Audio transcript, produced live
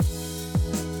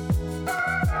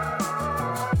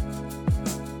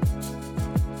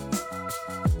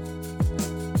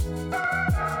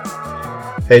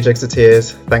Hey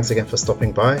Jexiteers, thanks again for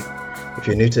stopping by. If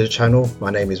you're new to the channel,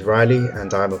 my name is Riley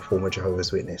and I'm a former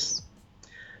Jehovah's Witness.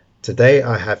 Today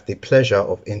I have the pleasure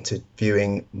of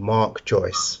interviewing Mark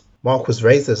Joyce. Mark was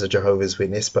raised as a Jehovah's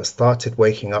Witness but started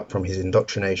waking up from his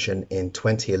indoctrination in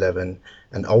 2011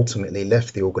 and ultimately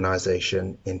left the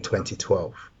organization in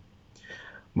 2012.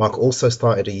 Mark also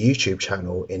started a YouTube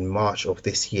channel in March of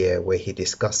this year where he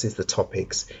discusses the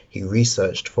topics he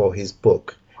researched for his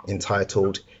book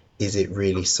entitled Is It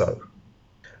Really So?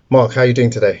 Mark, how are you doing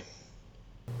today?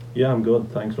 Yeah, I'm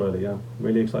good. Thanks, Riley. Yeah,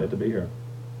 really excited to be here.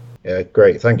 Yeah,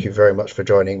 great. Thank you very much for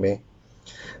joining me.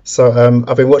 So,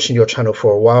 I've been watching your channel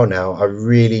for a while now. I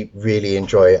really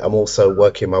enjoy it. I'm also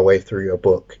working my way through your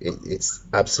book. It's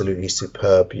absolutely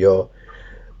superb. You're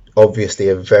obviously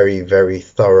a very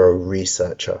thorough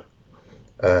researcher,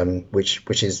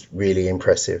 which is really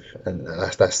impressive, and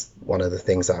that's one of the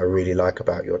things that I really like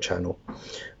about your channel.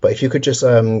 But if you could just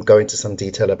go into some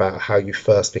detail about how you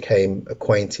first became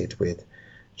acquainted with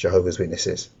Jehovah's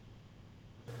Witnesses.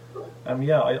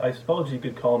 Yeah, I suppose you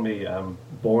could call me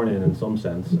born in some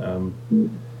sense.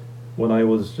 When I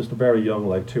was just very young,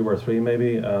 like two or three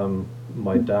maybe,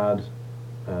 my dad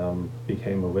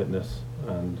became a witness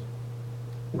and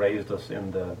raised us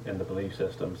in the belief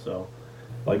system. So,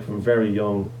 like from very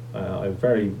young, I have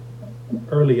very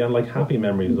early and like happy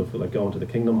memories of like going to the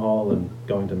Kingdom Hall and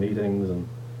going to meetings and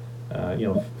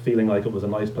feeling like it was a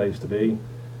nice place to be.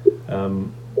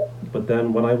 Um, but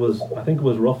then when I think it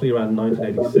was roughly around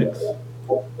 1986,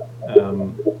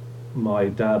 um, my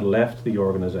dad left the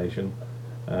organization,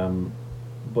 um,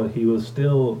 but he was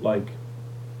still like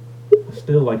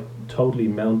totally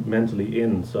mentally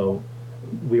in. So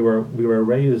we were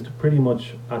raised pretty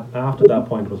much after that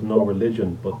point was no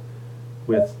religion, but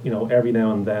with every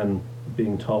now and then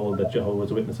being told that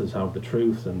Jehovah's Witnesses have the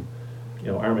truth and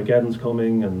Armageddon's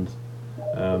coming and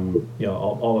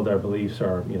all of their beliefs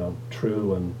are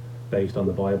true and based on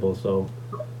the Bible. So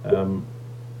um,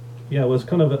 yeah, it was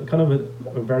kind of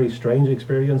a very strange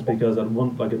experience because at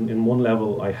one like in one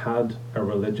level I had a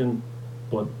religion,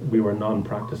 but we were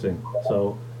non-practicing.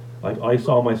 So like I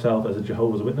saw myself as a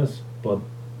Jehovah's Witness, but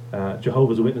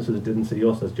Jehovah's Witnesses didn't see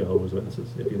us as Jehovah's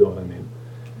Witnesses, if you know what I mean.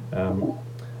 Um,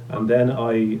 and then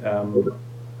I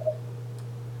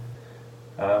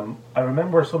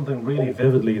remember something really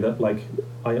vividly that like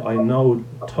I know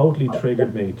totally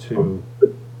triggered me to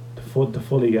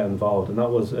fully get involved, and that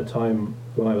was a time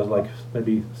when I was like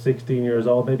maybe 16 years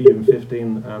old, maybe even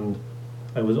 15, and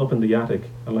I was up in the attic,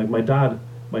 and like my dad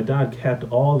kept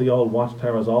all the old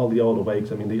watchtowers, all the old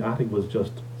awakes. I mean, the attic was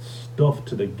just stuffed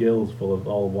to the gills full of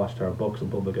old watchtower books and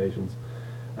publications,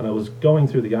 and I was going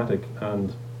through the attic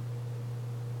and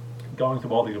going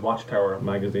through all these watchtower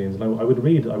magazines, and I would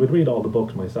read all the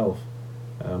books myself,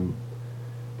 um,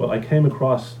 but I came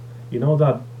across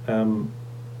that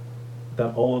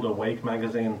that old Awake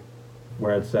magazine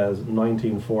where it says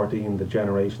 1914, the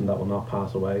generation that will not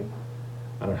pass away,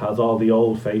 and it has all the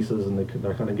old faces, and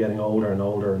they're kind of getting older and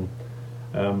older.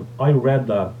 And I read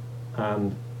that,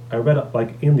 and I read it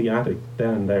like in the attic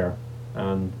then and there,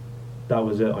 and that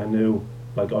was it. I knew,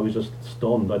 like I was just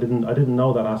stunned. I didn't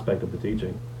know that aspect of the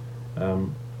teaching,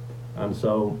 um, and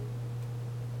so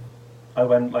I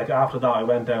went like after that. I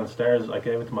went downstairs. I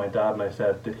gave it to my dad, and I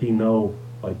said, "Did he know?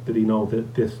 Like, did he know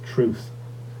this truth?"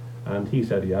 And he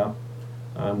said, "Yeah."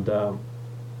 And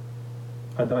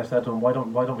then I said to him, "Why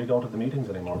don't we go to the meetings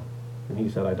anymore?" And he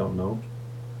said, "I don't know."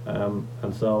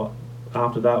 And so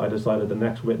after that, I decided the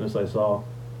next witness I saw,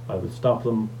 I would stop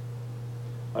them.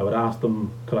 I would ask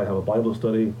them, could I have a Bible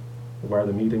study, where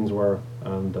the meetings were,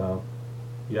 and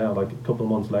yeah, like a couple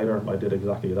of months later, I did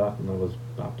exactly that, and I was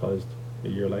baptized a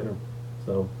year later.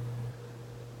 So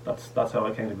that's how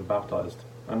I came to be baptized.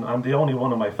 And I'm the only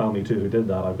one in my family too who did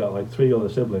that. I've got like three other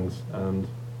siblings, and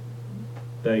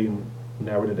they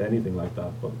never did anything like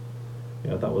that. But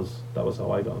yeah, that was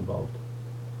how I got involved.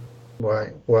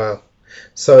 Right. Wow.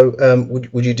 So,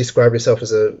 would you describe yourself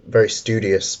as a very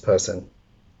studious person?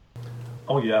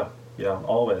 Oh yeah, yeah,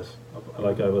 always.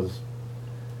 Like I was,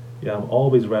 yeah, I've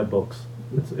always read books.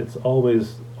 It's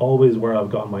always where I've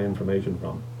gotten my information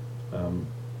from. Um,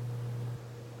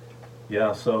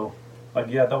 yeah, so like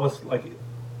yeah, that was like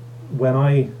when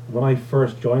I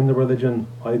first joined the religion,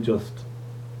 I just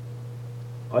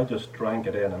drank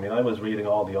it in. I mean, I was reading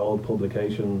all the old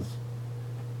publications,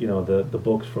 the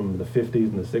books from the 50s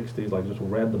and the 60s. Like, just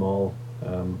read them all.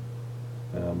 Um,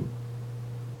 um,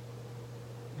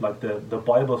 like the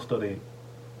Bible study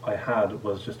I had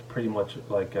was just pretty much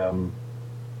like,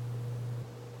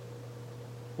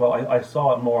 well, I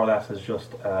saw it more or less as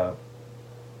just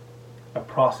a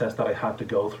process that I had to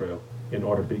go through in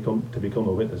order to become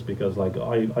a witness, because like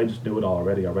I just knew it all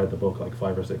already. I read the book like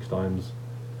 5 or 6 times,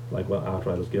 like well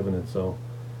after I was given it. So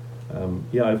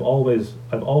yeah, I've always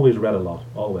read a lot,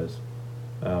 always,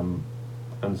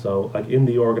 and so like in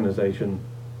the organization,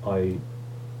 I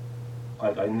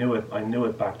I knew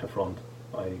it back to front.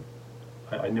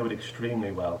 I knew it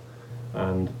extremely well,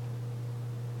 and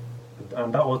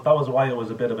that was why it was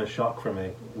a bit of a shock for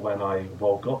me when I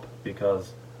woke up,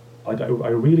 because I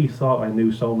really thought I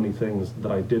knew so many things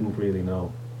that I didn't really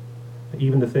know.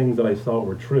 Even the things that I thought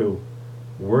were true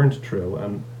weren't true,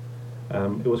 and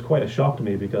it was quite a shock to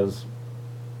me, because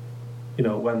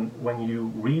when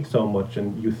you read so much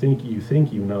and you think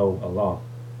you know a lot,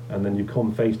 and then you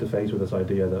come face to face with this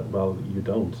idea that, well, you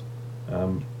don't.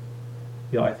 Um,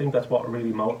 yeah, I think that's what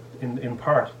really in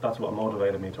part that's what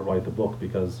motivated me to write the book,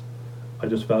 because I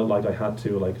just felt like I had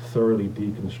to like thoroughly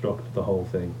deconstruct the whole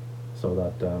thing, so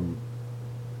that um,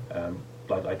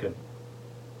 like I could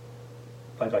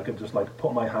just like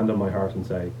put my hand on my heart and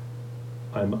say,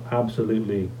 I'm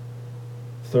absolutely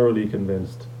thoroughly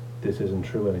convinced this isn't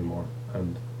true anymore,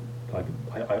 and like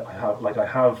I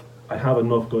have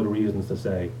enough good reasons to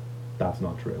say that's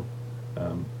not true.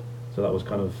 Um, so that was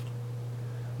kind of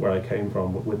where I came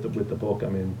from with the book. I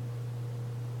mean,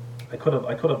 I could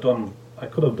have done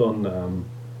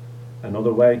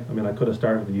another way. I mean, I could have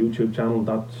started a YouTube channel.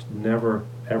 That's never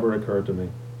ever occurred to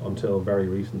me until very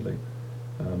recently.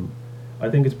 Um, I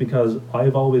think it's because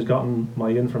I've always gotten my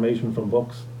information from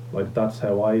books. Like that's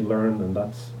how I learn, and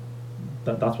that's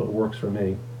what works for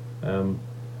me. Um,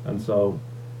 and so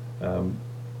um,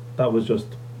 that was just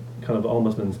kind of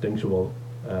almost an instinctual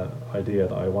idea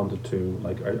that I wanted to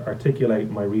like articulate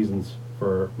my reasons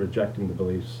for rejecting the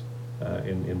beliefs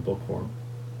in book form.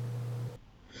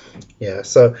 Yeah,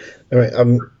 so I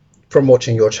mean, from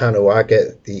watching your channel, I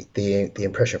get the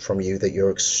impression from you that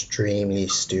you're extremely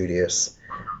studious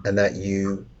and that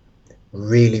you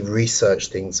really research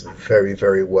things very,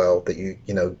 very well. That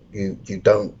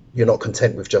you're not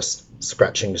content with just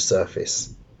scratching the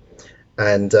surface.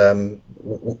 And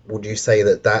would you say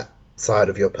that that side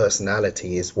of your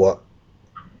personality is what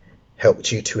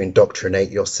helped you to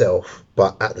indoctrinate yourself,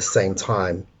 but at the same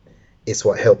time, it's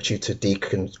what helped you to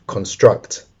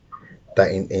deconstruct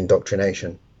that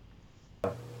indoctrination?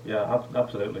 Yeah,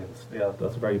 absolutely. Yeah,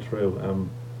 that's very true.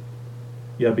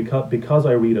 Yeah, because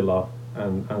I read a lot,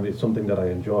 and it's something that I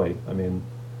enjoy. I mean,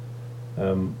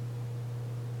 um,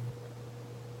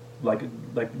 like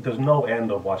there's no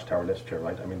end of Watchtower literature,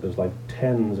 right? I mean, there's like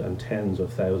tens and tens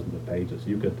of thousands of pages.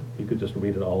 You could just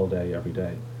read it all day, every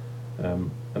day. And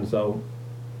so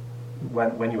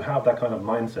when you have that kind of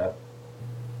mindset,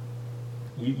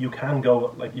 you can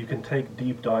go like you can take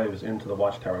deep dives into the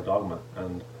Watchtower dogma,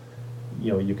 and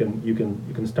you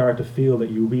can start to feel that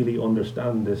you really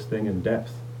understand this thing in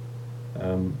depth.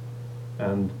 Um,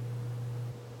 and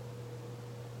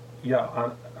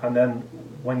yeah, and then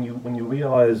when you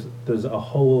realize there's a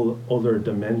whole other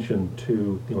dimension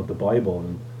to the Bible,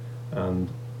 and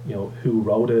who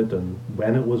wrote it and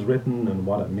when it was written and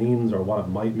what it means or what it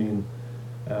might mean.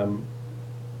 um,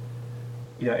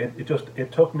 yeah,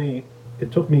 it took me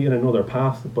in another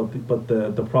path, but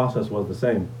the process was the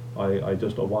same. I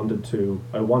just I wanted to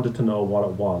know what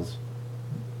it was,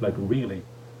 like really.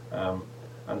 Um,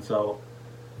 and so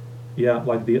yeah,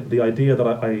 like the idea that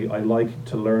I like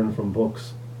to learn from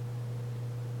books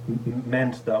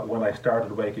meant that when I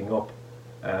started waking up,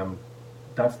 um,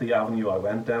 that's the avenue I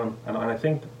went down. And I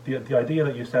think the idea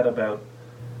that you said about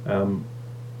um,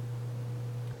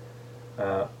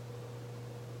 uh,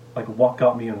 like what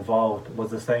got me involved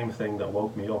was the same thing that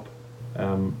woke me up.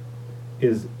 Um,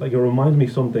 is like it reminds me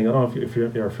something. I don't know if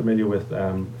you're familiar with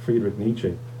Friedrich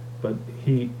Nietzsche, but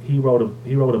he wrote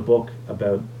a book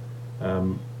about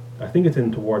um, I think it's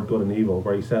in Toward Good and Evil,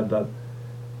 where he said that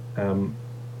um,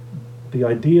 the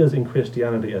ideas in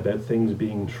Christianity about things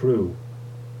being true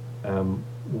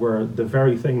were the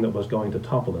very thing that was going to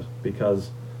topple it, because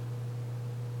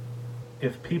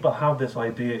if people have this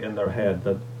idea in their head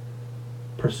that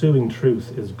pursuing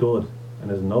truth is good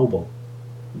and is noble,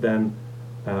 then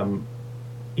um,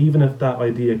 even if that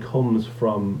idea comes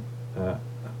from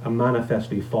a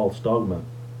manifestly false dogma,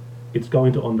 it's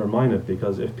going to undermine it,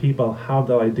 because if people have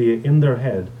that idea in their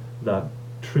head that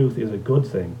truth is a good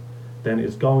thing, then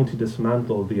it's going to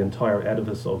dismantle the entire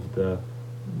edifice of the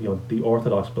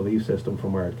orthodox belief system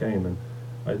from where it came. And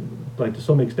like to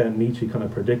some extent, Nietzsche kind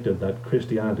of predicted that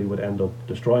Christianity would end up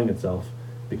destroying itself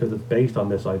because it's based on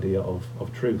this idea of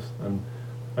truth. And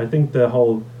I think the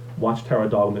whole Watchtower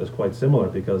dogma is quite similar,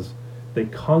 because they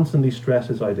constantly stress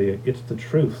this idea: it's the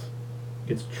truth,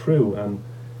 it's true. And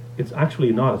it's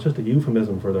actually not. It's just a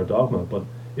euphemism for their dogma. But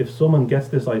if someone gets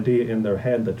this idea in their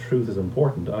head that truth is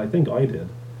important, and I think I did,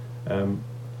 um,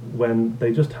 when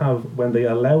they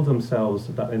allow themselves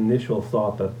that initial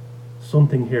thought that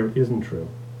something here isn't true,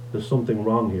 there's something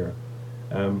wrong here,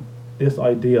 this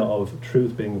idea of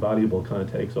truth being valuable kind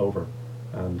of takes over.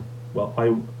 And well,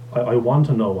 I want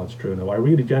to know what's true now. I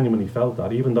really genuinely felt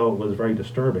that, even though it was very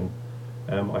disturbing.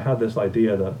 I had this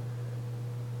idea that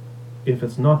if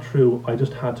it's not true, I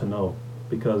just had to know,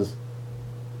 because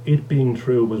it being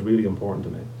true was really important to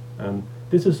me. And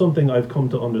this is something I've come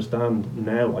to understand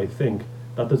now, I think,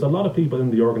 that there's a lot of people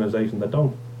in the organization that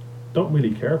don't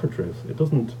really care for truth. It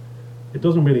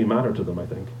doesn't really matter to them, I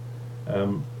think.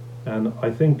 And I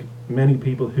think many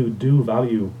people who do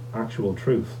value actual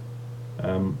truth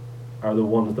are the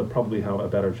ones that probably have a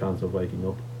better chance of waking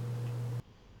up.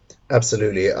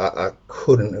 Absolutely, I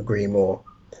couldn't agree more.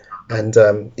 And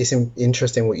it's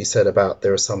interesting what you said about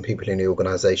there are some people in the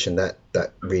organization that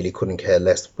really couldn't care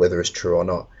less whether it's true or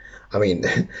not. I mean,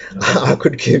 I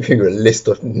could give you a list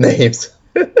of names.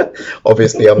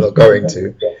 Obviously, I'm not going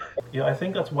to. Yeah, I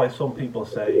think that's why some people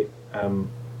say,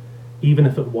 even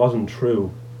if it wasn't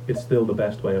true, it's still the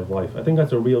best way of life. I think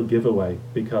that's a real giveaway,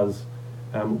 because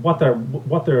what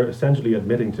they're essentially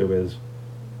admitting to is,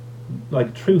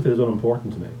 like, truth is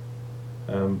unimportant to me.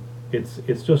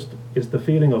 It's the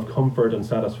feeling of comfort and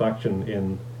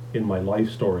satisfaction in my life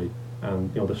story,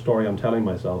 and the story I'm telling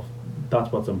myself.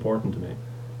 That's what's important to me,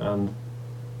 and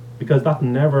because that's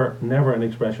never an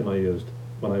expression I used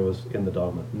when I was in the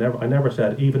dogma. I never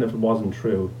said, even if it wasn't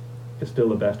true, it's still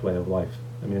the best way of life.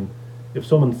 I mean, if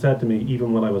someone said to me,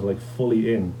 even when I was like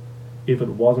fully in, if it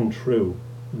wasn't true,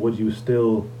 would you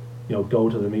still go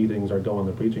to the meetings or go on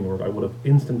the preaching work? I would have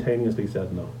instantaneously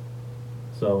said no.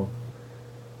 So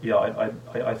yeah,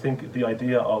 I think the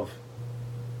idea of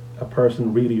a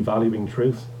person really valuing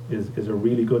truth is a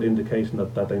really good indication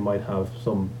that they might have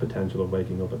some potential of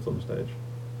waking up at some stage.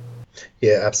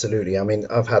 Yeah, absolutely. I mean,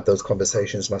 I've had those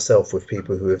conversations myself with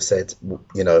people who have said,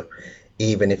 you know,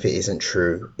 even if it isn't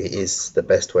true, it is the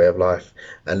best way of life.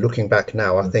 And looking back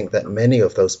now, I think that many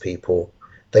of those people,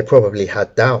 they probably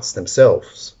had doubts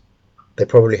themselves. They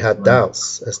probably had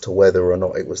doubts as to whether or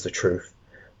not it was the truth,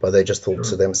 but they just thought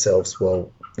to themselves, well,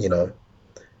 you know,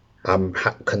 I'm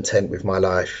content with my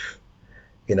life.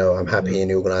 You know, I'm happy in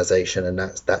the organization, and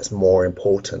that's more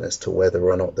important as to whether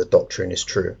or not the doctrine is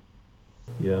true.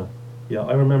 Yeah, yeah.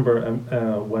 I remember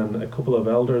when a couple of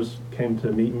elders came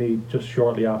to meet me just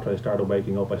shortly after I started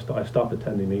waking up. I stopped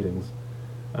attending meetings,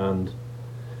 and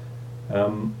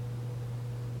um,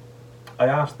 I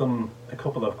asked them a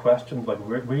couple of questions, like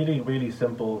really, really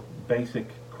simple, basic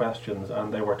questions,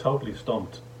 and they were totally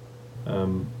stumped.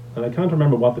 And I can't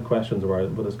remember what the questions were,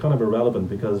 but it's kind of irrelevant,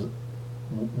 because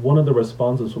one of the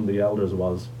responses from the elders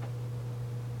was,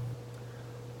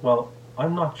 "Well,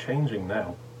 I'm not changing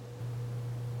now.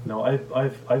 No,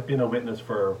 I've been a witness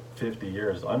for 50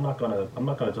 years. I'm not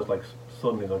gonna just like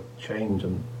suddenly like change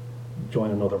and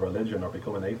join another religion or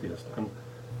become an atheist." And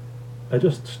it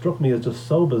just struck me as just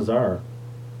so bizarre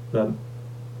that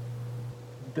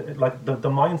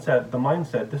the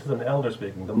mindset, this is an elder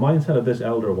speaking, the mindset of this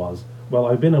elder was, well,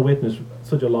 I've been a witness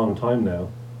such a long time now,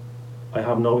 I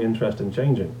have no interest in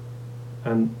changing.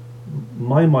 And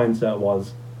my mindset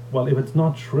was, well, if it's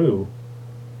not true,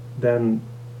 then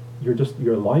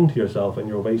you're lying to yourself and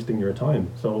you're wasting your time.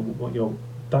 So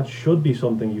that should be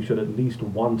something you should at least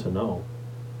want to know.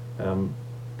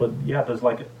 But yeah, there's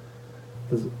like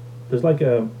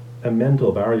a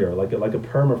mental barrier, like a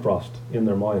permafrost in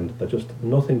their mind, that just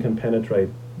nothing can penetrate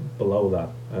below that.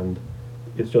 And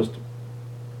it's just,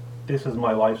 this is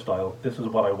my lifestyle, this is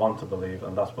what I want to believe,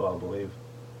 and that's what I'll believe.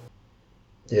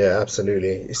 Yeah,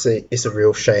 absolutely. It's a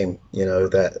real shame, you know,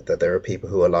 that there are people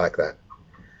who are like that.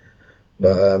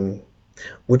 But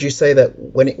would you say that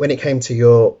when it came to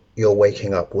your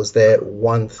waking up, was there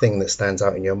one thing that stands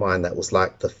out in your mind that was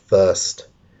like the first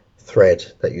thread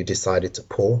that you decided to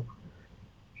pull?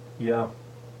 Yeah,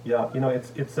 yeah.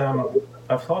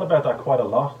 I've thought about that quite a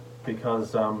lot,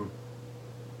 because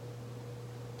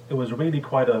it was really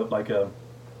quite it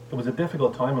was a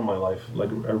difficult time in my life, like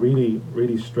a really,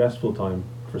 really stressful time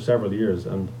for several years.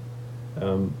 And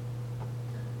um,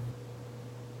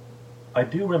 I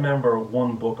do remember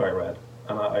one book I read,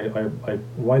 and I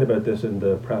write about this in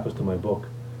the preface to my book.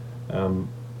 Um,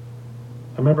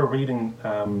 I remember reading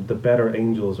The Better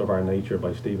Angels of Our Nature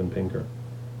by Steven Pinker,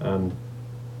 and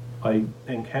I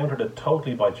encountered it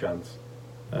totally by chance.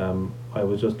 I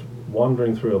was just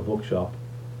wandering through a bookshop.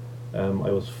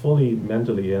 I was fully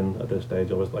mentally in at this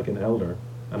stage. I was like an elder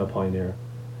and a pioneer.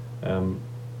 Um,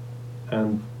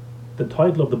 and the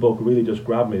title of the book really just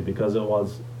grabbed me because it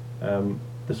was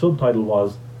the subtitle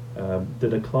was "The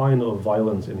Decline of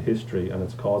Violence in History and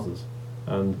Its Causes,"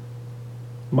 and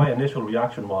my initial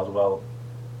reaction was, well,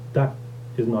 that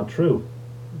is not true.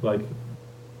 Like,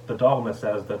 the dogma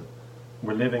says that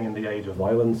we're living in the age of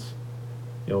violence.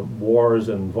 You know, wars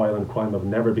and violent crime have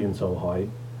never been so high.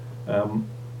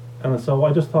 And so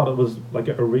I just thought it was like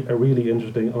a really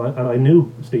interesting, and I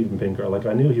knew Steven Pinker, like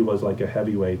I knew he was like a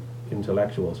heavyweight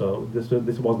intellectual, so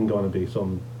this wasn't going to be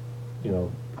some, you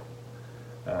know,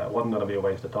 wasn't going to be a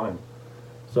waste of time.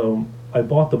 So I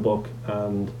bought the book,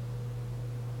 and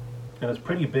it's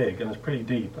pretty big and it's pretty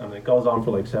deep, and it goes on for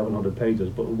like 700 pages.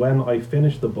 But when I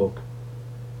finished the book,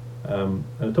 and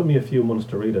it took me a few months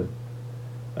to read it,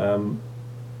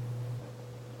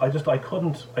 I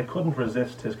couldn't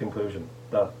resist his conclusion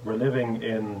that we're living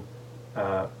in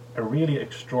a really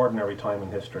extraordinary time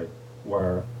in history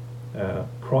where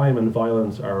crime and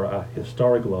violence are at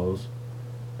historic lows.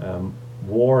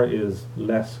 War is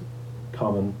less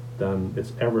common than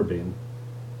it's ever been,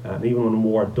 and even when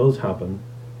war does happen,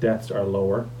 deaths are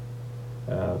lower.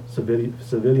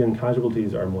 Civilian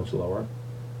casualties are much lower,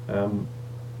 and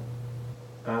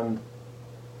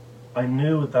I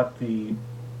knew that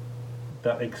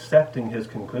that accepting his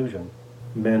conclusion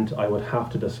meant I would have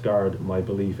to discard my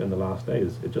belief in the last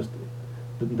days. It just,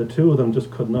 the two of them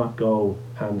just could not go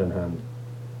hand in hand.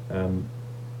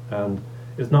 And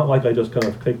it's not like I just kind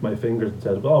of clicked my fingers and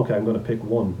said, well, okay, I'm going to pick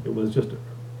one. It was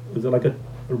like a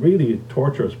really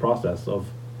torturous process of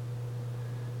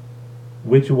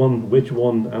which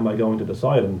one am I going to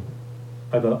decide? And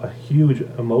I have a huge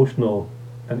emotional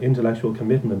and intellectual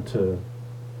commitment to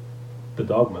the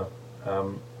dogma.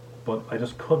 But I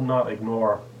just could not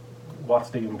ignore what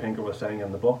Steven Pinker was saying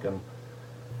in the book, and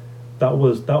that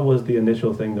was the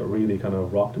initial thing that really kind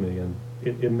of rocked me, and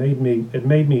it made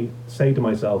me say to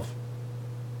myself,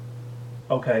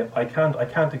 okay, I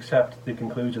can't accept the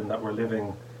conclusion that we're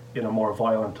living in a more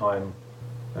violent time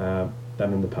than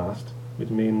in the past, which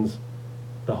means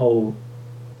the whole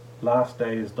last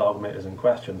days dogma is in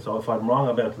question. So if I'm wrong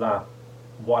about that,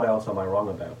 what else am I wrong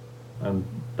about? And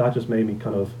that just made me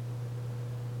kind of,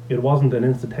 it wasn't an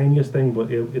instantaneous thing,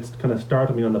 but it's kind of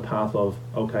started me on the path of,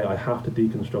 okay, I have to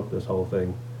deconstruct this whole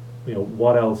thing. You know,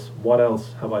 what else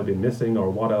have I been missing, or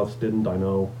what else didn't I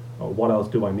know, or what else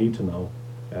do I need to know?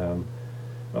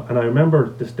 And I remember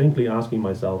distinctly asking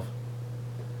myself,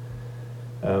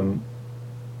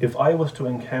 if I was to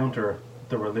encounter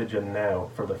the religion now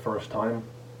for the first time,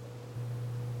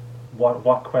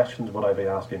 what questions would I be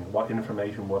asking? What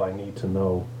information would I need to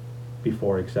know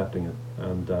before accepting it?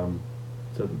 And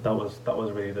so that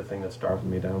was really the thing that started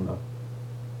me down that.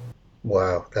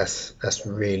 Wow, that's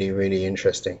really, really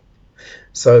interesting.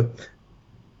 So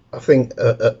I think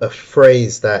a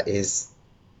phrase that is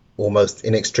almost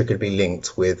inextricably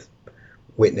linked with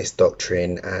witness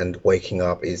doctrine and waking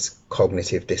up is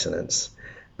cognitive dissonance.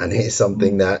 And it's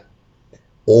something that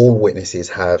all witnesses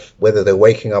have, whether they're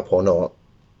waking up or not,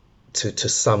 to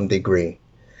some degree.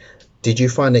 Did you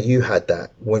find that you had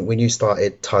that when you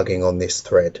started tugging on this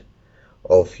thread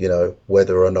of, you know,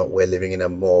 whether or not we're living in a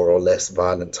more or less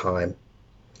violent time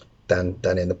than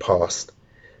in the past?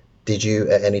 Did you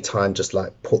at any time just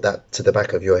like put that to the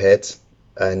back of your head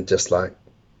and just like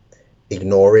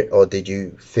ignore it, or did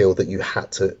you feel that you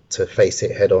had to face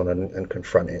it head on and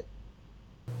confront it?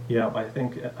 Yeah, I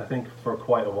think for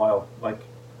quite a while, like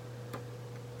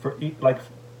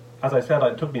as I said,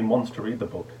 it took me months to read the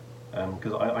book,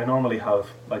 because I normally have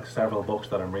like several books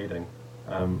that I'm reading,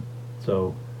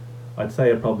 so I'd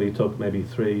say it probably took maybe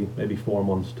 3, maybe 4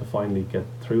 months to finally get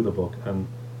through the book, and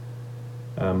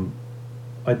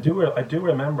I do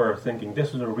remember thinking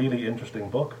this is a really interesting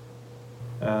book,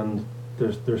 and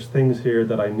there's things here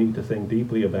that I need to think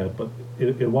deeply about, but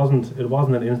it wasn't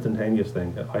an instantaneous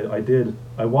thing.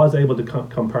 I was able to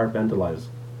compartmentalize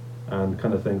and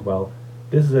kind of think, well,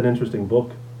 this is an interesting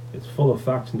book. It's full of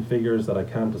facts and figures that I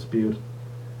can't dispute,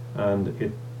 and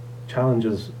it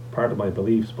challenges part of my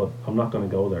beliefs, but I'm not going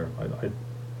to go there.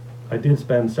 I did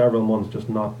spend several months just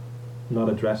not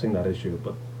addressing that issue,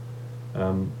 but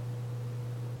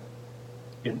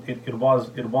it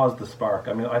was the spark.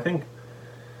 I mean, I think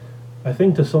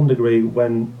to some degree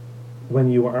when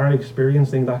you are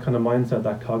experiencing that kind of mindset,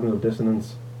 that cognitive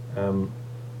dissonance,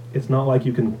 it's not like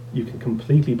you can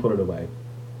completely put it away.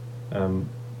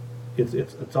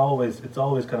 It's always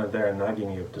kind of there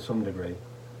nagging you to some degree,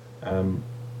 and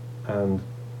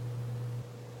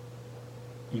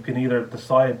you can either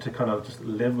decide to kind of just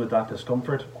live with that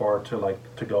discomfort, or to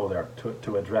go there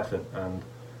to address it. And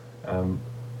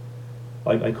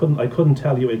I couldn't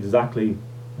tell you exactly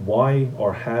why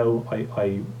or how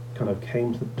I kind of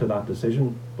came to that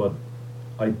decision, but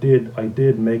I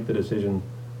did make the decision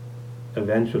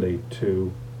eventually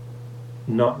to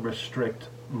not restrict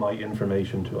my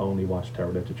information to only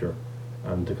Watchtower literature,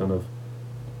 and to kind of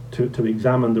to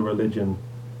examine the religion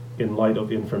in light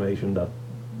of information that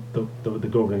the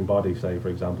governing body, say for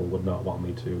example, would not want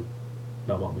me to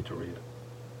read.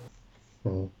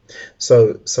 Mm.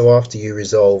 So after you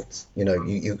resolved,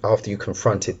 you after you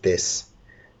confronted this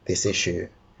issue,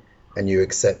 and you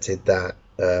accepted that,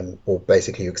 or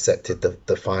basically you accepted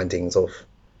the findings of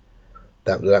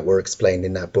that were explained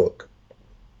in that book.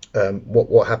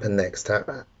 What happened next?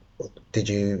 Did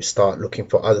you start looking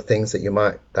for other things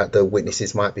that the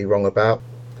witnesses might be wrong about?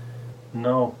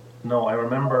 No, no, I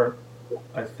remember.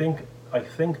 I think I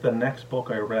think the next book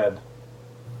I read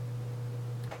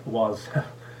was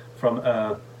from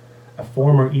a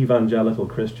former evangelical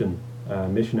Christian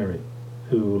missionary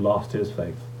who lost his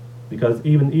faith, because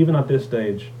even at this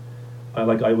stage,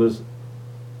 I was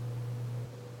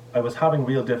having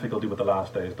real difficulty with the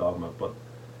Last Days dogma, but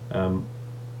um,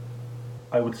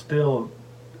 I would still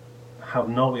have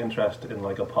no interest in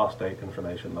like apostate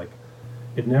information. Like,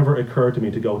 it never occurred to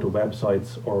me to go to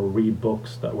websites or read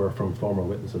books that were from former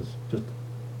witnesses. Just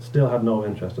still had no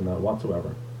interest in that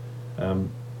whatsoever.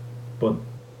 Um, but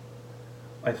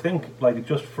I think, like,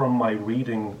 just from my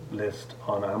reading list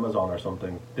on Amazon or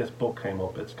something, this book came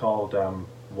up. It's called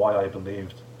Why I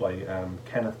Believed by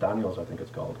Kenneth Daniels, I think it's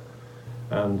called.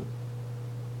 And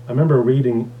I remember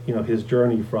reading, his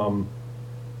journey from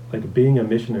like being a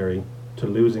missionary to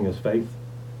losing his faith,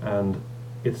 and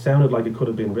it sounded like it could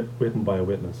have been written by a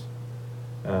witness.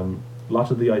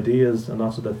 Lots of the ideas and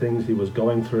lots of the things he was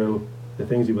going through, the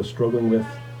things he was struggling with,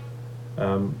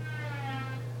 um,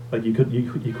 like you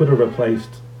could have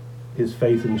replaced his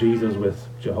faith in Jesus with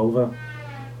Jehovah,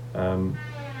 um,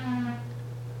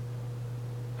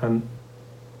 and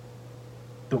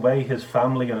the way his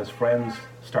family and his friends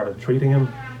started treating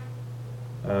him,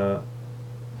 uh,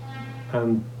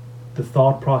 and the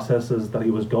thought processes that he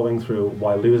was going through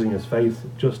while losing his faith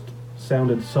just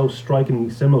sounded so strikingly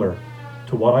similar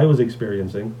to what I was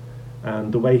experiencing,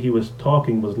 and the way he was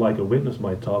talking was like a witness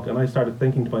might talk. And I started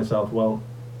thinking to myself, well,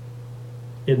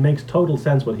 it makes total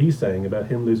sense what he's saying about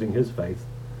him losing his faith.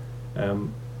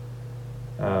 Um,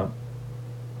 uh,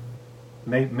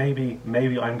 maybe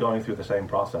I'm going through the same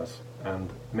process, and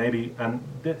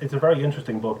it's a very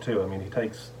interesting book too. I mean, he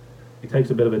takes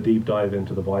a bit of a deep dive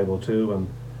into the Bible too, and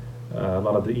a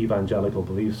lot of the evangelical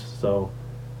beliefs. So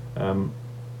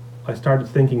I started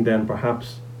thinking then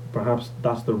perhaps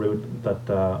that's the route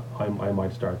that I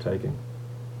might start taking.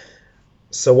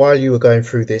 So while you were going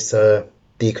through this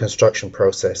deconstruction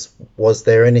process, was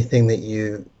there anything that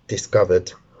you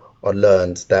discovered or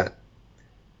learned that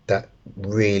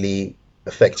really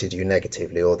affected you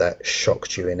negatively, or that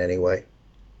shocked you in any way?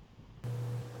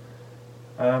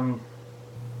 Um,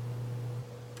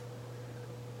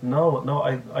 no, no,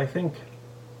 I think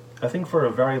for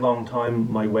a very long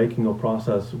time my waking up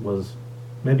process was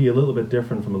maybe a little bit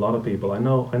different from a lot of people. I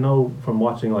know from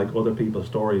watching like other people's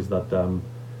stories that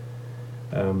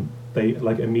they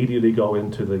like immediately go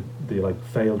into the like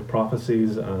failed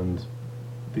prophecies and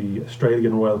the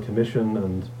Australian Royal Commission,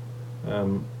 and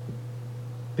um,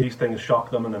 these things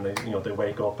shock them, and then they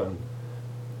wake up and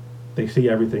they see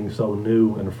everything so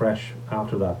new and fresh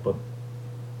after that. But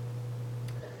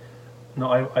no,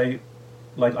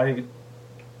 like I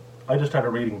just started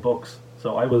reading books.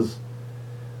 So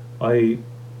I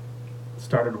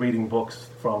started reading books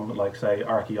from, like, say,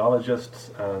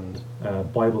 archaeologists and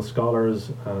Bible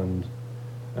scholars, and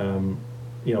um,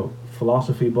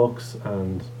 philosophy books,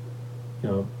 and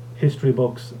history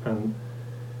books, and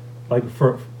like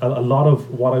for a lot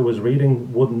of what I was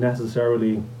reading wouldn't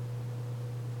necessarily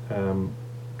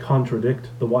contradict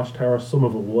the Watchtower. Some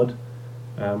of it would,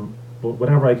 but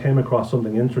whenever I came across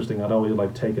something interesting, I'd always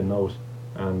like take a note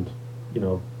and you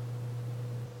know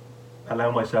allow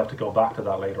myself to go back to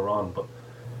that later on. But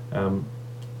um,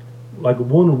 like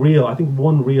I think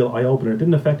one real eye opener, it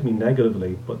didn't affect me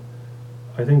negatively, but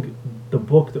I think the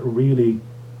book that really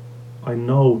I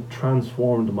know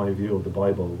transformed my view of the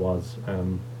Bible was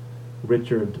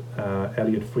Richard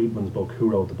Elliot Friedman's book,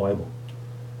 Who Wrote the Bible?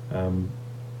 Um,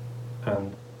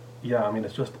 and yeah, I mean,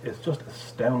 it's just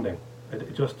astounding.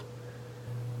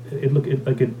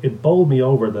 It bowled me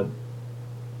over that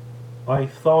I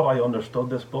thought I understood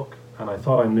this book and I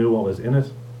thought I knew what was in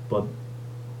it, but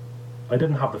I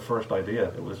didn't have the first idea.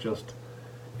 It was just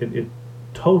it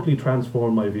totally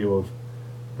transformed my view of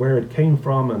where it came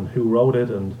from and who wrote it,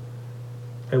 and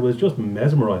I was just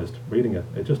mesmerized reading it.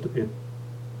 It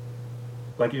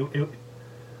like it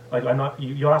like I'm not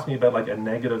you asked me about like a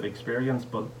negative experience,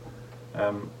 but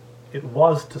Um, it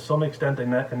was to some extent a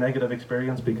negative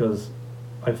experience because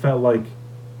I felt like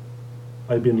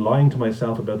I'd been lying to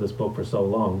myself about this book for so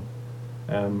long.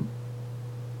 Um,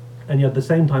 and yet at the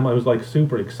same time I was like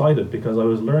super excited because I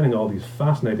was learning all these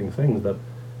fascinating things that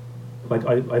like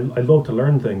I love to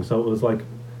learn things, so it was like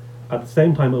at the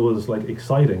same time it was like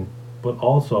exciting, but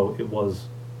also it was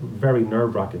very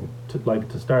nerve-wracking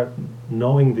to start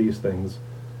knowing these things.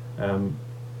 um,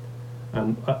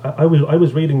 and I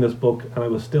was reading this book and I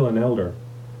was still an elder,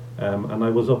 and I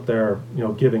was up there,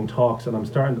 giving talks, and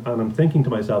I'm thinking to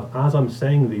myself as I'm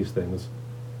saying these things,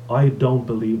 I don't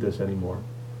believe this anymore.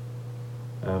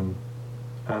 um,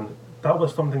 and that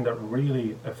was something that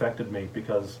really affected me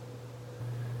because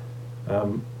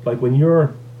like when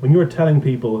you're telling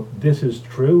people this is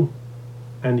true,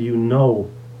 and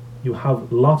you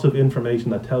have lots of information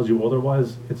that tells you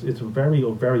otherwise, it's very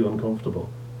very uncomfortable.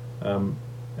 Um,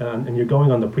 and you're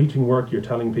going on the preaching work, you're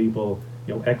telling people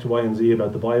X, Y, and Z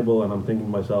about the Bible, and I'm thinking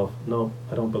to myself, no,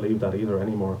 I don't believe that either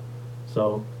anymore.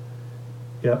 So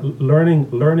yeah,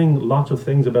 learning lots of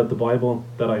things about the Bible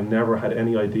that I never had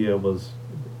any idea was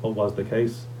the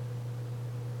case,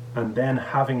 and then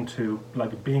having to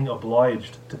like being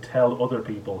obliged to tell other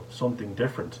people something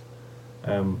different,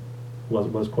 um,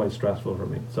 was quite stressful for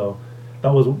me. So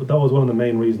that was one of the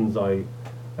main reasons I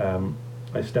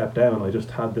stepped down.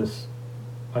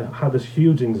 I had this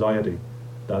huge anxiety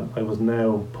that I was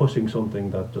now pushing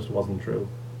something that just wasn't true.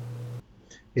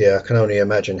 Yeah, I can only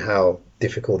imagine how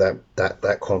difficult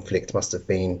that conflict must have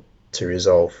been to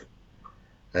resolve,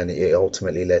 and it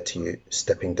ultimately led to you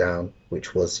stepping down,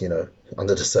 which was,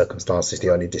 under the circumstances, the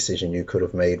only decision you could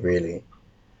have made, really.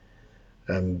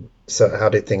 So how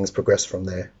did things progress from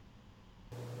there?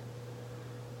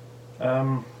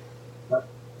 Um,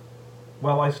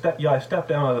 well, I stepped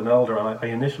down as an elder, and I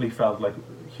initially felt like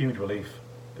huge relief.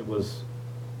 It was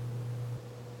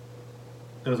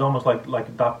it was almost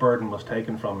like that burden was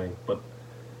taken from me. But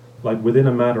like within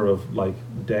a matter of like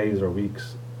days or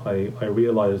weeks, I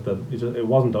realized that it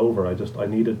wasn't over. I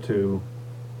needed to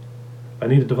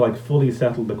like fully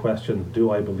settle the question: do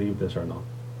I believe this or not?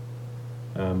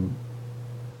 Um,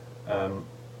 um,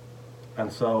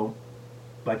 and so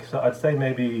I'd say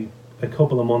maybe a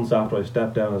couple of months after I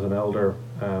stepped down as an elder,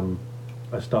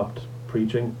 I stopped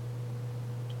preaching.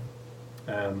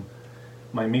 Um,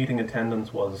 my meeting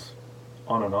attendance was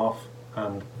on and off,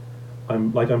 and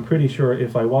I'm pretty sure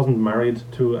if I wasn't married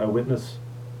to a witness,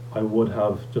 I would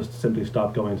have just simply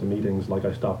stopped going to meetings, like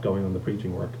I stopped going on the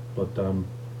preaching work. But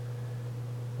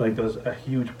like there's a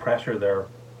huge pressure there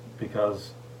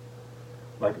because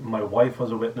like my wife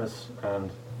was a witness,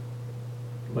 and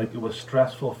like it was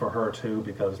stressful for her too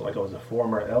because like I was a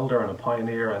former elder and a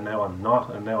pioneer, and now I'm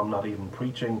not, and now I'm not even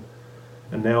preaching,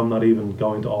 and now I'm not even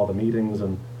going to all the meetings.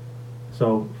 And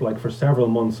so like for several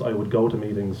months I would go to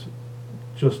meetings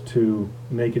just to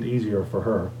make it easier for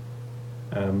her.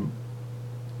 um,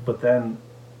 but then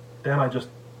I just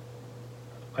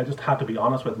had to be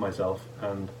honest with myself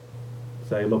and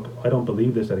say, look, I don't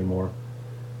believe this anymore.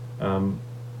 um,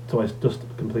 so I just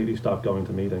completely stopped going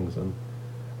to meetings. And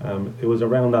it was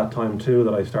around that time too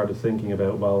that I started thinking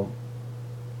about, well,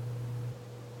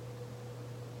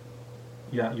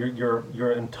 yeah,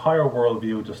 your entire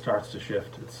worldview just starts to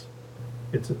shift.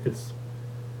 It's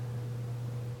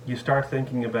you start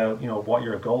thinking about what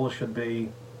your goals should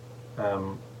be,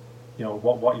 um,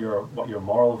 what your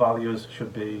moral values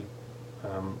should be,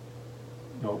 um,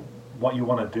 you know what you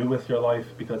want to do with your life,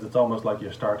 because it's almost like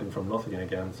you're starting from nothing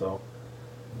again. So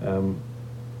um,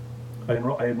 I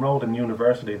enrolled in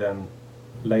university then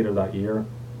later that year,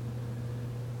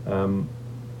 um,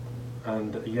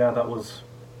 and yeah, that was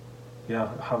yeah,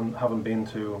 haven't been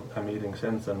to a meeting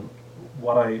since. And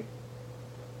what I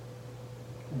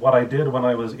what I did when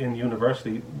I was in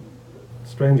university,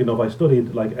 strange enough, I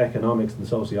studied like economics and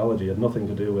sociology. It had nothing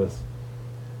to do with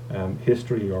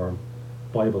history or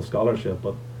Bible scholarship.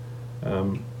 But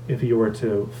if you were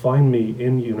to find me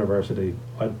in university,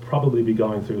 I'd probably be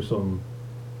going through some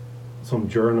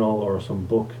journal or some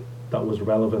book that was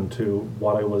relevant to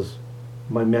what I was,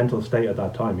 my mental state at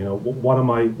that time. What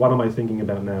am I thinking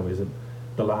about now? Is it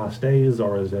the last days,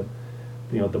 or is it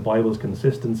the Bible's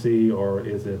consistency, or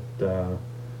is it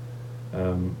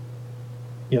um,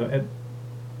 it,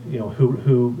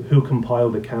 who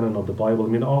compiled the canon of the Bible? I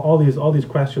mean, all these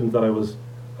questions that I was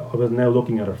now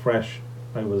looking at afresh.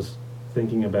 I was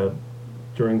thinking about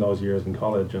during those years in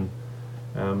college. And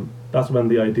that's when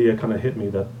the idea kind of hit me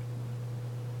that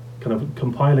kind of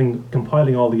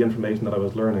compiling all the information that I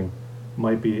was learning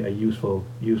might be a useful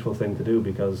thing to do,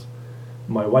 because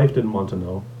my wife didn't want to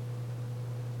know.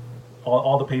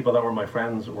 All the people that were my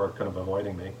friends were kind of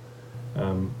avoiding me.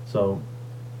 So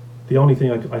the only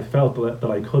thing I felt that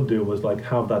I could do was like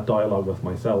have that dialogue with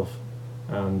myself,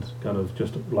 and kind of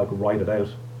just like write it out,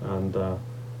 and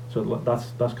so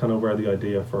that's kind of where the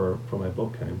idea for my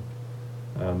book came,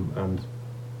 and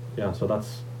yeah, so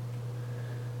that's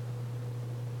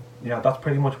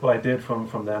pretty much what I did from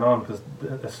then on. Because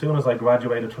as soon as I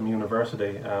graduated from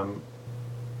university,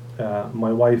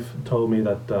 my wife told me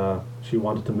that she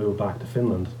wanted to move back to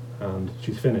Finland, and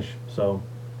she's Finnish. So,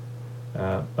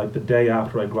 like the day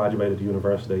after I graduated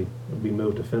university, we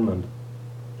moved to Finland.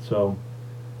 So,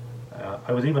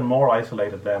 I was even more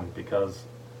isolated then because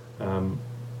um,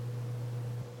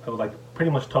 I was like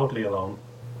pretty much totally alone,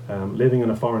 living in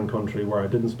a foreign country where I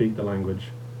didn't speak the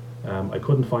language. I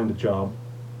couldn't find a job,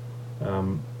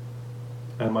 um,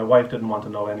 and my wife didn't want to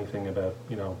know anything about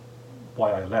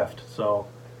why I left. So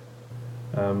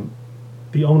um,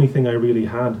 the only thing I really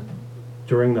had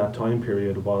during that time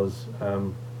period was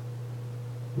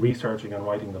researching and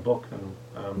writing the book, and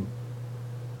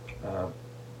uh,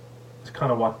 it's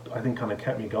kind of what I think kind of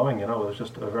kept me going. It was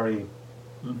just a very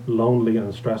lonely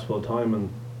and stressful time, and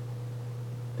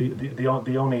the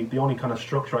only kind of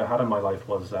structure I had in my life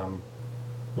was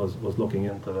looking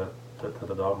into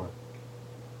the dogma.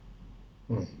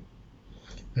 Hmm.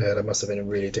 Yeah, that must have been a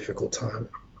really difficult time.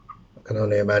 I can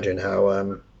only imagine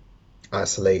how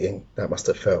isolating that must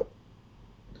have felt,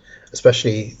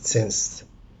 especially since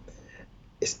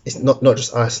it's not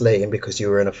just isolating because you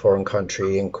were in a foreign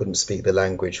country and couldn't speak the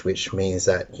language, which means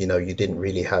that you didn't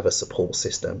really have a support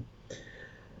system.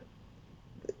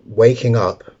 Waking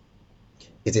up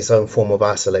is its own form of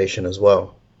isolation as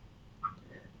well,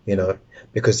 you Yeah, know,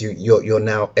 because you're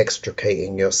now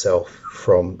extricating yourself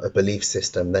from a belief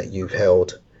system that you've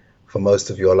held for most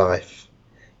of your life.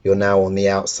 You're now on the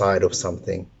outside of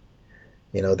something.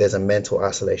 There's a mental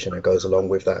isolation that goes along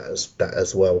with that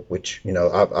as well, which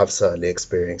I've certainly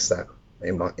experienced that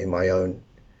in my own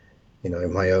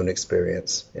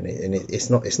experience, and it's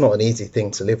not an easy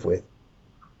thing to live with.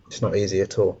 It's not easy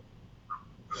at all.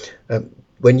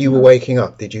 When you were waking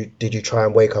up, did you try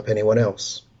and wake up anyone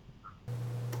else?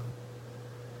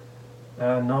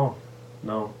 no,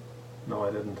 no, no,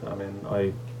 I didn't. I mean,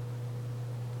 I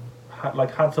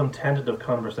had some tentative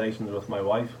conversations with my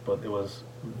wife, but it was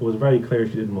very clear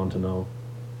she didn't want to know,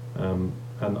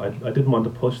 and I didn't want to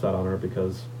push that on her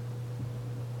because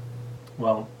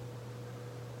well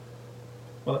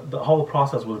the whole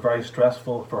process was very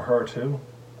stressful for her too,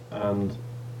 and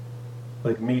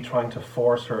like me trying to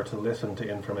force her to listen to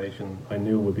information I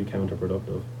knew would be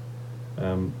counterproductive.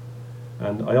 Um,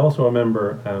 and I also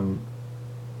remember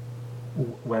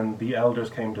when the elders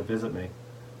came to visit me.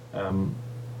 Um,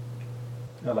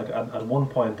 like at one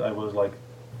point, I was like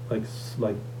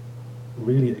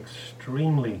really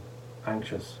extremely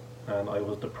anxious, and I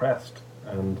was depressed,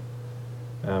 and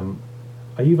um,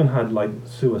 I even had like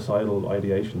suicidal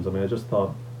ideations. I mean, I just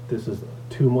thought this is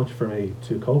too much for me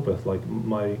to cope with. Like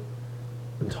my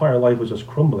entire life was just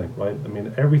crumbling, right? I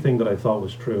mean, everything that I thought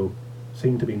was true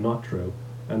seemed to be not true,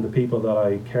 and the people that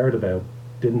I cared about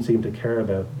didn't seem to care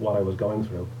about what I was going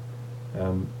through.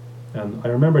 Um, and I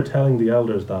remember telling the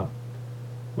elders that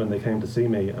when they came to see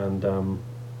me, and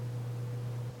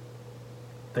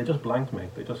they just blanked me.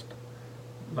 They just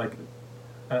like,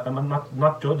 and I'm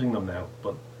not judging them now,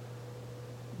 but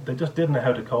they just didn't know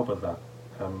how to cope with that.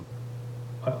 Um,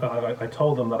 I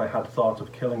told them that I had thoughts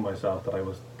of killing myself, that I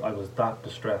was that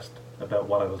distressed about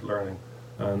what I was learning,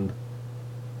 and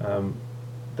um,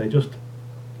 they just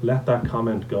let that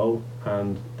comment go.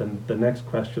 And then the next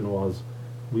question was,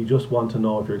 "We just want to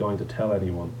know if you're going to tell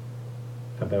anyone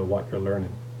about what you're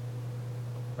learning."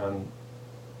 And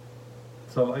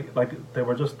so like they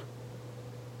were just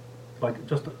like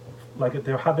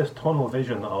they had this tunnel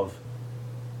vision of,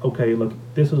 okay, look,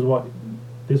 this is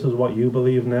what you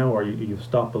believe now, or you've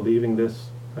stopped believing this.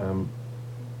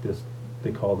 This,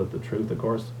 they called it the truth, of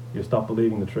course. You stop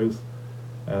believing the truth.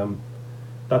 Um,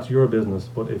 that's your business.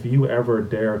 But if you ever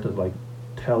dare to like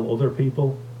tell other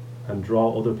people and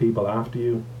draw other people after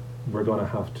you, we're going to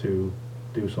have to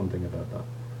do something about that.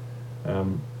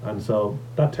 And so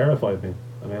that terrified me.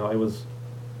 I mean, I was,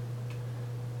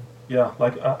 yeah,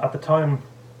 like at the time,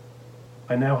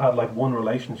 I now had like one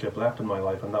relationship left in my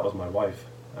life, and that was my wife.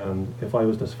 And if I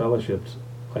was disfellowshipped,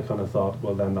 I kind of thought,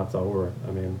 well, then that's over.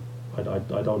 I mean,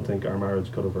 I don't think our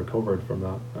marriage could have recovered from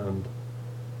that. And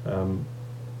um,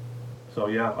 so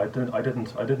yeah, I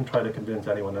didn't try to convince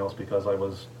anyone else because I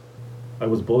was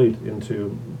bullied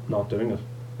into not doing it.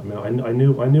 I mean, I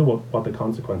knew what the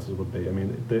consequences would be. I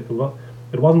mean, it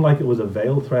wasn't like it was a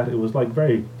veiled threat. It was like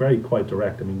very very quite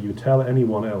direct. I mean, you tell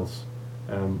anyone else,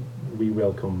 we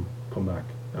will come back,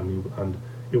 and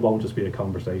it won't just be a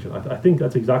conversation. I think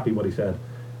that's exactly what he said.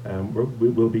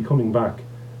 We'll be coming back,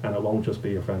 and it won't just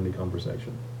be a friendly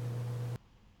conversation.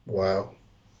 Wow.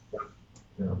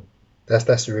 Yeah.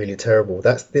 That's really terrible.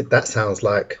 That sounds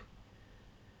like,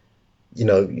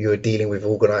 you're dealing with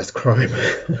organized crime.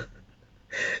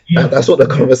 Yeah. That's what the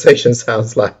conversation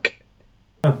sounds like.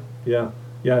 Yeah,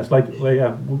 yeah. It's like, well,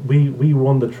 yeah, we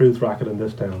run the truth racket in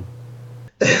this town.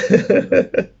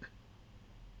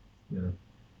 Yeah.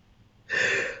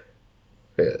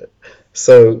 Yeah.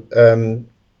 So,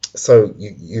 so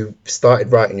you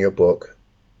started writing your book.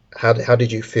 How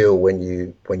did you feel when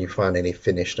you finally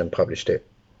finished and published it?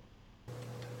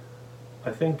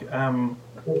 I think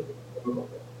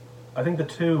I think the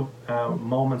two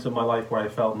moments in my life where I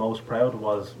felt most proud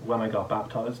was when I got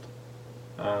baptized,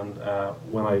 and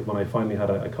when I finally had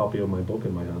a copy of my book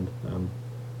in my hand.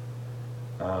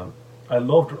 Uh, I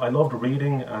loved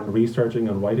reading and researching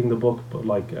and writing the book, but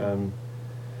like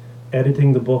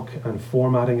editing the book and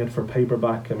formatting it for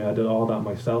paperback. I mean, I did all that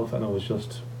myself, and it was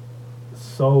just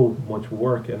so much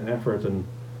work and effort, and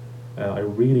I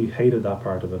really hated that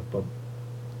part of it. But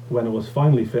when it was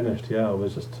finally finished, yeah, I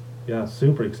was just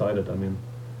super excited. I mean,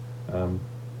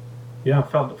 yeah,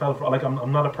 felt like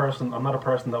I'm not a person. I'm not a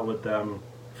person that would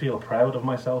feel proud of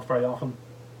myself very often.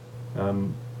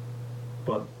 Um,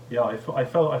 but yeah, I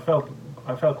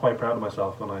felt quite proud of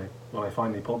myself when I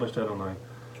finally published it, and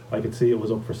I could see it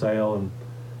was up for sale,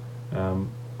 and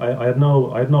I had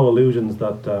no illusions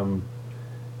that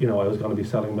I was going to be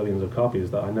selling millions of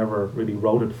copies. That I never really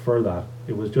wrote it for that.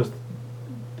 It was just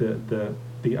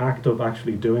the act of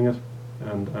actually doing it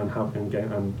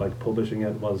and like publishing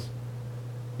it was,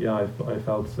 yeah, I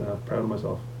felt proud of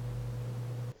myself.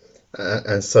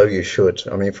 And so you should.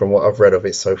 I mean, from what I've read of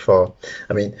it so far,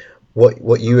 I mean,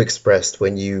 what you expressed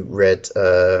when you read,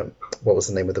 what was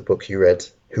the name of the book you read?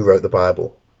 Who Wrote the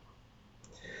Bible?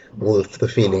 All of the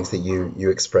feelings that you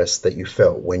expressed, that you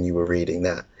felt when you were reading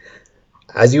that.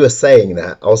 As you were saying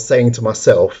that, I was saying to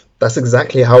myself, that's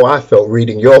exactly how I felt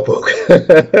reading your book.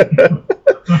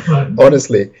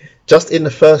 Honestly, just in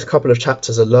the first couple of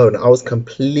chapters alone, I was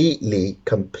completely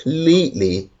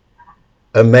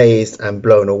amazed and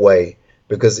blown away,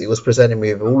 because it was presenting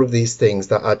me with all of these things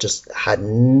that I just had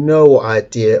no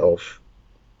idea of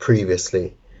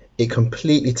previously. It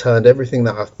completely turned everything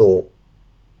that I thought,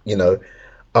 you know,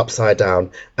 upside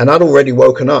down, and I'd already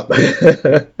woken up.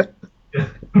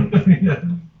 Yeah.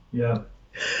 Yeah.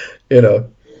 you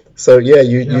know. So yeah,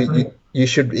 you Yeah. you you, you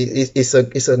should. It's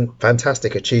a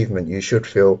fantastic achievement. You should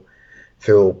feel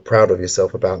proud of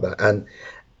yourself about that. And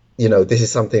this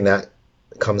is something that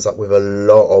comes up with a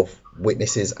lot of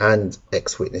witnesses and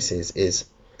ex-witnesses, is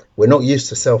we're not used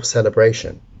to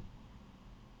self-celebration.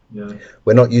 Yeah.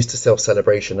 We're not used to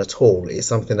self-celebration at all. It's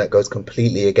something that goes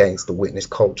completely against the witness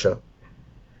culture.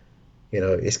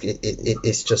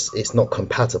 It's just, it's not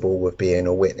compatible with being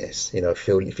a witness.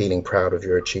 Feeling proud of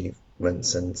your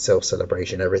achievements and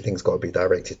self-celebration. Everything's got to be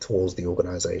directed towards the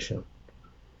organization.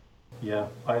 Yeah,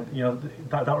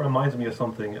 that reminds me of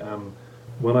something.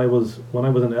 When I was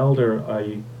an elder,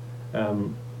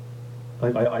 um,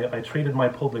 I treated my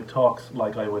public talks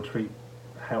like I would treat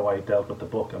how I dealt with the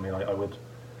book. I mean, I would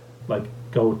like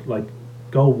go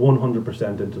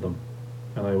 100% into them,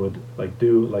 and I would like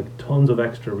do like tons of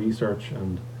extra research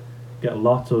and get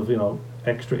lots of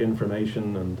extra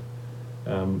information,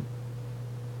 um,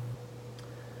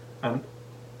 and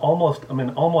almost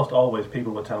always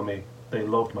people would tell me they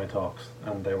loved my talks,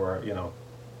 and they were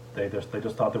they just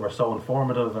thought they were so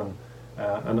informative, and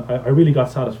I really got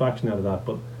satisfaction out of that.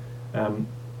 But um,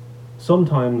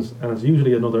 sometimes, and it's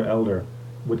usually another elder,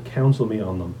 would counsel me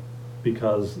on them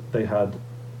because they had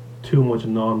too much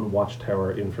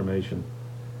non-Watchtower information.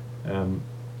 Um,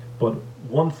 but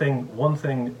one thing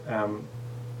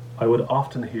I would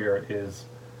often hear is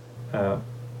uh,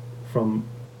 from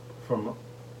from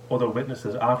other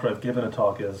witnesses after I've given a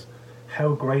talk is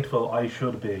how grateful I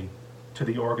should be to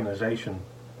the organization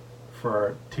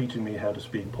for teaching me how to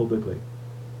speak publicly.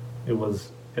 It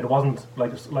wasn't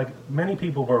like many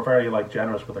people were very like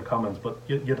generous with their comments, but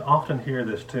you'd often hear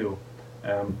this too,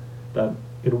 that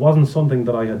it wasn't something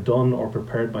that I had done or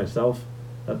prepared myself.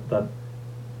 That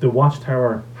the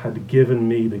Watchtower had given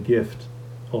me the gift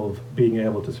of being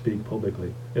able to speak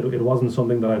publicly. It wasn't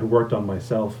something that I'd worked on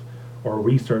myself or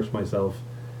researched myself.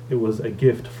 It was a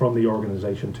gift from the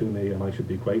organization to me, and I should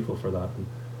be grateful for that. And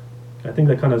I think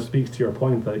that kind of speaks to your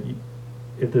point that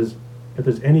if there's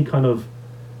any kind of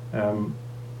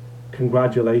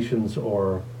congratulations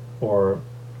or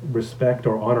respect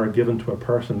or honor given to a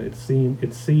person, it's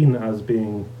seen as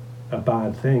being a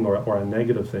bad thing or a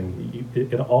negative thing.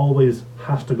 It always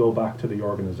has to go back to the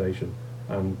organization.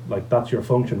 and like that's your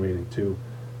function really, to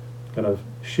kind of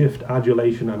shift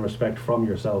adulation and respect from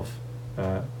yourself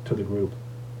to the group.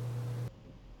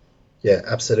 Yeah,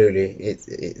 absolutely.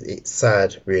 It's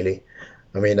sad, really.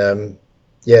 I mean,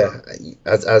 yeah,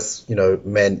 as you know,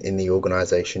 men in the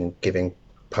organization giving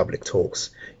public talks,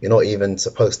 you're not even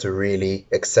supposed to really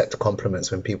accept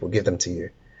compliments when people give them to you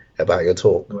about your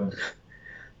talk, Right.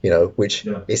 which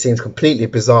Yeah. it seems completely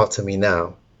bizarre to me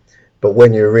now. But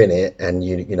when you're in it and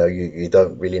you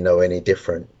don't really know any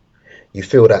different, you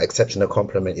feel that accepting a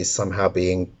compliment is somehow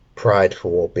being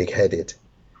prideful or big-headed,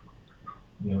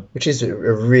 Yeah. which is a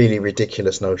really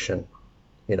ridiculous notion.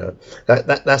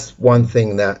 That's one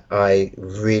thing that I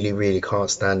really, really can't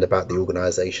stand about the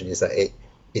organization is that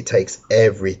it takes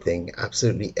everything,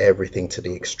 absolutely everything to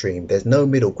the extreme. There's no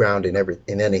middle ground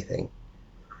in anything.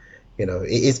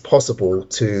 It is possible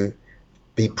to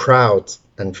be proud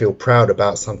and feel proud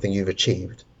about something you've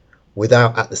achieved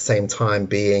without at the same time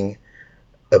being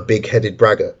a big-headed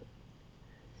braggart.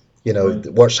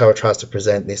 Right. Watchtower tries to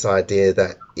present this idea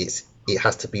that it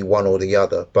has to be one or the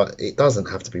other, but it doesn't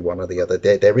have to be one or the other.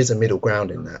 There is a middle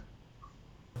ground in that.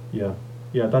 Yeah,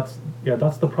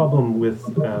 that's the problem with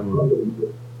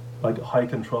like high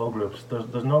control groups.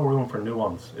 There's no room for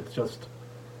nuance. It's just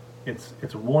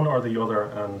it's one or the other,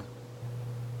 and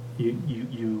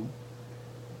you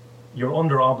you're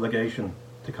under obligation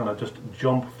to kind of just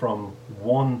jump from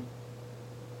one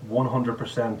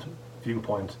 100%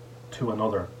 viewpoint to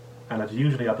another, and it's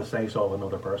usually at the say so of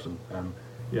another person.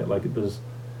 Yeah, like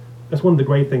that's one of the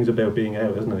great things about being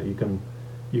out, isn't it?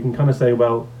 You can kind of say,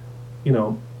 well, you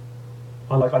know,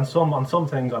 on some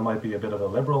things I might be a bit of a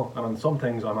liberal, and on some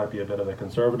things I might be a bit of a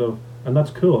conservative, and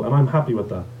that's cool, and I'm happy with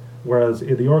that. Whereas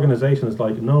the organization is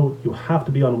like, no, you have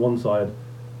to be on one side,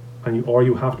 or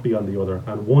you have to be on the other,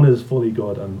 and one is fully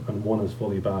good and one is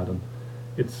fully bad, and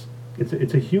it's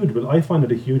a huge. I find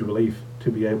it a huge relief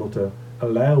to be able to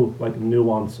allow like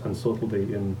nuance and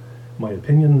subtlety in my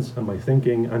opinions and my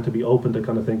thinking, and to be open to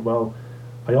kind of think, well,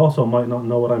 I also might not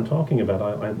know what I'm talking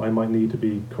about. I might need to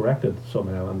be corrected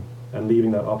somehow, and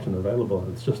leaving that option available.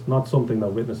 It's just not something that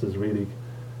witnesses really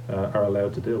are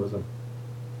allowed to do, is it?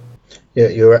 Yeah,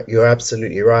 you're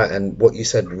absolutely right, and what you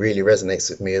said really resonates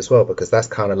with me as well because that's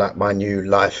kind of like my new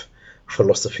life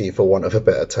philosophy, for want of a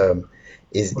better term,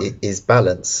 is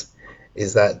balance.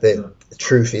 Is that Yeah. the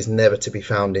truth is never to be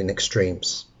found in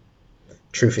extremes.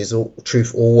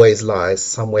 Truth always lies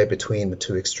somewhere between the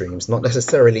two extremes, not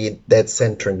necessarily dead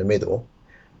center in the middle,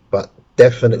 but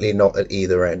definitely not at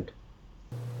either end.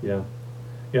 Yeah,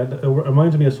 yeah. It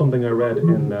reminds me of something I read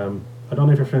in. I don't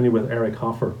know if you're familiar with Eric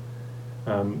Hoffer.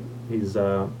 Um, he's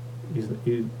dead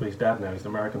now. He's an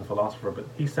American philosopher, but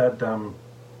he said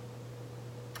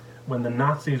when the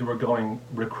Nazis were going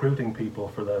recruiting people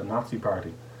for the Nazi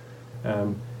Party,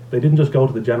 um, they didn't just go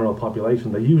to the general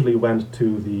population. They usually went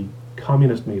to the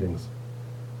communist meetings,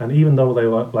 and even though they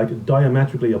were like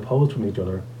diametrically opposed from each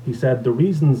other, he said the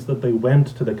reasons that they went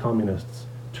to the communists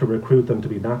to recruit them to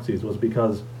be Nazis was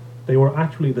because they were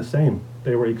actually the same.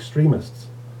 They were extremists,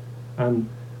 and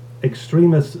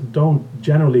extremists don't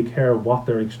generally care what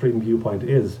their extreme viewpoint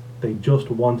is. They just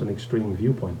want an extreme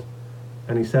viewpoint.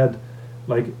 And he said,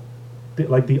 like,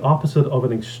 the opposite of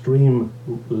an extreme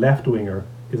left winger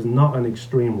is not an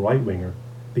extreme right winger.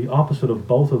 The opposite of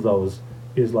both of those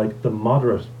is like the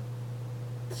moderate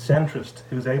centrist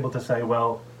who's able to say,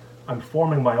 well, I'm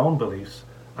forming my own beliefs,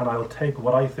 and I'll take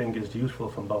what I think is useful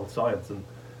from both sides. And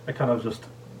I kind of just,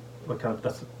 like,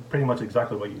 that's pretty much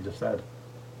exactly what you just said.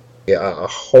 Yeah, I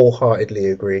wholeheartedly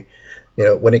agree.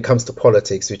 When it comes to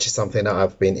politics, which is something that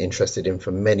I've been interested in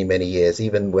for many, many years,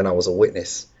 even when I was a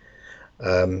witness,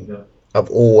 um, Yeah. I've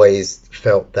always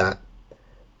felt that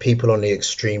people on the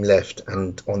extreme left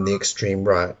and on the extreme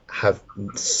right have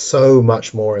so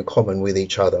much more in common with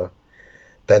each other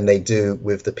than they do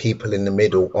with the people in the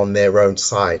middle on their own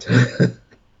side. Yeah.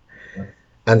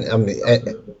 And I mean,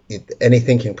 Absolutely. any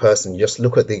thinking person, just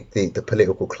look at the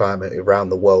political climate around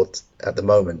the world at the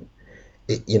moment.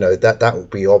 That would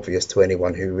be obvious to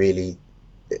anyone who really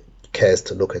cares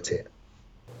to look at it.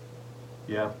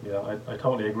 Yeah, yeah, I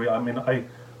totally agree. I mean,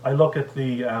 I look at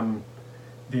the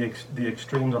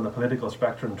extremes on the political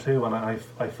spectrum too, and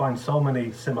I find so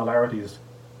many similarities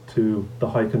to the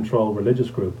high control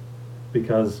religious group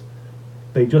because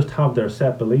they just have their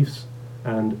set beliefs,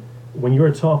 and when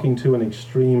you're talking to an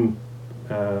extreme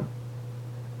uh,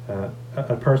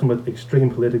 a person with extreme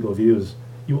political views,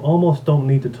 you almost don't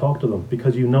need to talk to them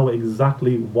because you know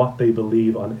exactly what they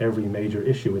believe on every major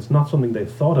issue. It's not something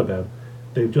they've thought about.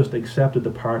 They've just accepted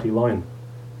the party line.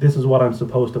 This is what I'm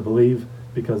supposed to believe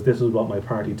because this is what my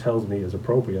party tells me is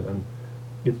appropriate. And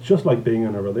it's just like being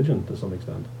in a religion to some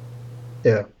extent.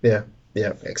 Yeah, yeah,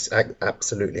 yeah.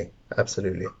 Absolutely,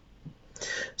 absolutely.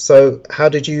 So, how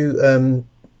did you,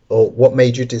 or what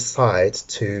made you decide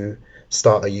to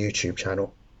start a YouTube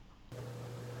channel?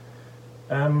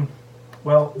 Um,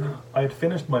 well, I had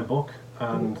finished my book,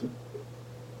 and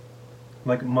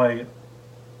like my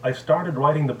I started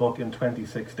writing the book in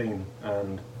 2016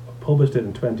 and published it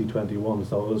in 2021.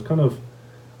 So it was kind of,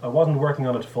 I wasn't working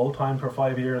on it full time for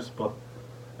 5 years, but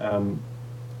um,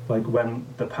 like when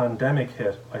the pandemic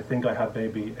hit, I think I had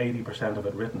maybe 80% of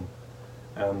it written,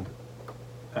 and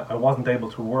I wasn't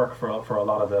able to work for a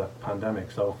lot of the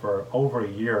pandemic. So for over a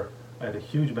year, I had a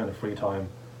huge amount of free time,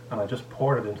 and I just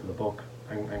poured it into the book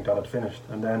and got it finished.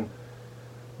 And then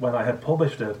when I had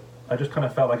published it, I just kind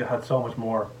of felt like I had so much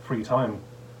more free time.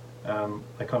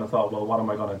 I kind of thought, well, what am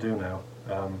I going to do now?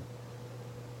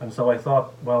 And so I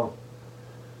thought, well,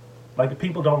 like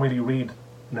people don't really read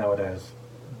nowadays.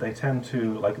 They tend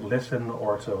to like listen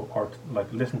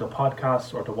like listen to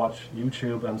podcasts or to watch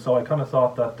YouTube. And so I kind of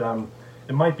thought that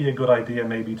it might be a good idea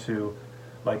maybe to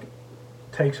like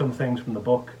take some things from the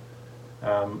book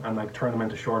and like turn them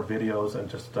into short videos and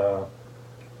just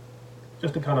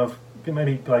to kind of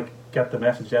maybe like get the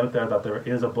message out there that there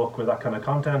is a book with that kind of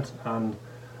content, and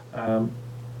um,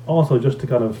 also just to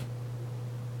kind of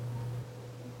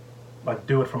like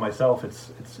do it for myself.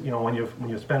 It's when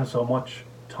you spend so much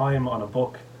time on a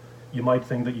book, you might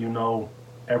think that you know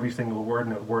every single word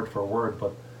in it word for word,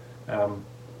 but um,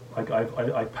 like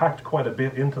I packed quite a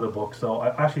bit into the book, so I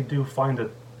actually do find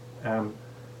it um,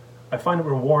 I find it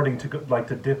rewarding to like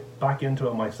to dip back into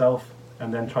it myself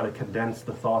and then try to condense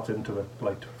the thoughts into it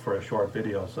like for a short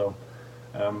video. So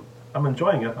I'm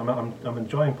enjoying it. I'm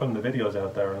enjoying putting the videos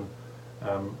out there,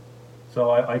 and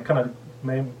so I kind of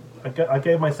made I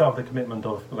gave myself the commitment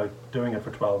of like doing it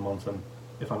for 12 months, and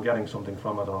if I'm getting something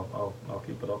from it, I'll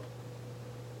keep it up.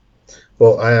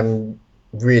 Well, I am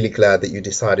really glad that you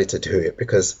decided to do it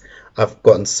because I've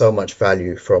gotten so much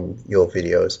value from your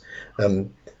videos.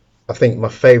 Um, I think my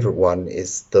favorite one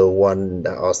is the one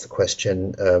that asked the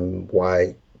question,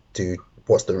 do,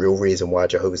 what's the real reason why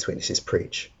Jehovah's Witnesses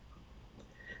preach?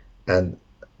 And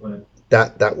Right.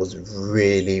 that was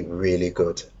really, really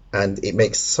good. And it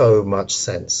makes so much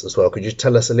sense as well. Could you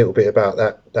tell us a little bit about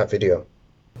that video?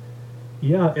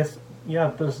 Yeah,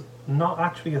 there's not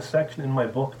actually a section in my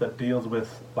book that deals with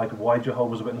like why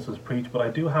Jehovah's Witnesses preach, but I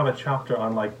do have a chapter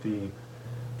on like the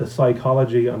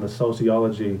psychology and the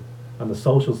sociology and the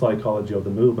social psychology of the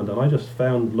movement, and I just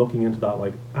found looking into that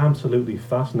like absolutely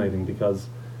fascinating because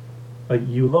like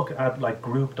you look at like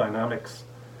group dynamics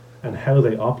and how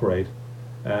they operate,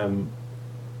 um,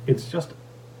 it's just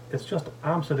it's just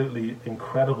absolutely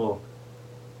incredible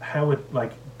how it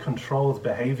like controls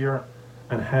behavior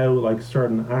and how like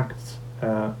certain acts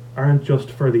aren't just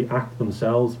for the act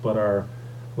themselves but are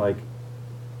like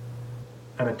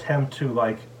an attempt to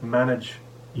like manage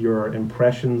your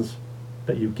impressions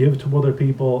that you give to other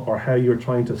people, or how you're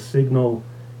trying to signal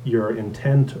your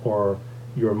intent or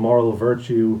your moral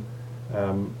virtue.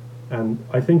 And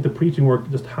I think the preaching work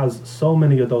just has so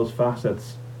many of those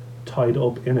facets tied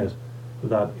up in it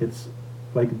that it's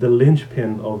like the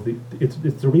linchpin of it's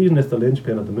the reason it's the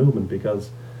linchpin of the movement, because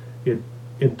it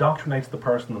indoctrinates the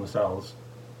person themselves.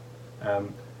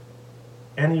 Um,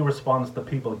 any response that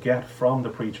people get from the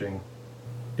preaching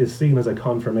is seen as a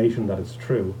confirmation that it's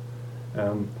true.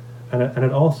 Um, and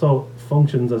it also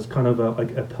functions as kind of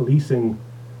like a policing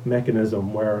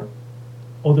mechanism where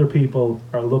other people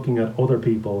are looking at other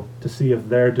people to see if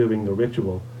they're doing the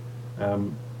ritual,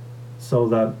 um, so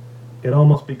that it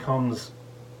almost becomes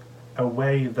a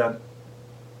way that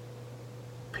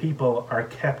people are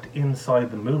kept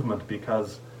inside the movement,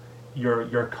 because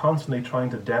you're constantly trying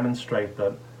to demonstrate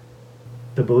that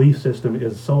the belief system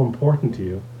is so important to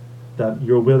you that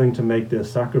you're willing to make this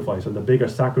sacrifice, and the bigger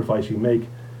sacrifice you make,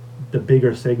 the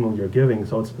bigger signal you're giving.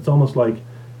 So it's almost like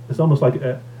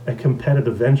a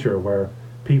competitive venture where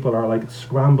people are like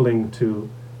scrambling to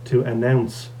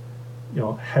announce,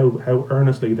 how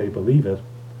earnestly they believe it,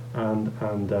 and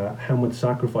how much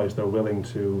sacrifice they're willing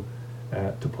to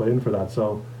put in for that.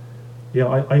 So yeah,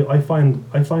 I find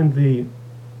the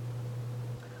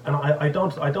and I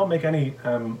don't make any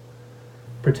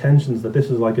pretensions that this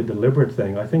is like a deliberate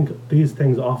thing. I think these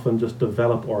things often just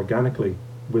develop organically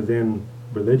within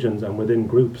religions and within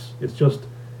groups. It's just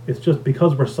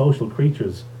because we're social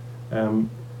creatures. Um,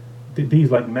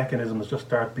 these like mechanisms just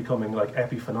start becoming like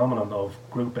epiphenomenon of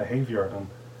group behavior, and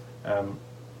um,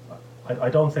 I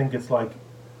don't think it's like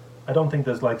I don't think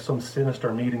there's like some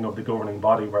sinister meeting of the governing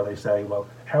body where they say, well,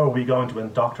 how are we going to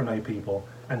indoctrinate people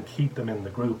and keep them in the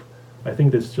group? I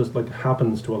think this just like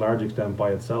happens to a large extent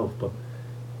by itself. But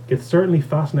it's certainly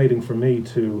fascinating for me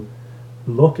to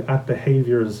look at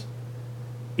behaviors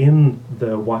in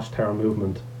the Watchtower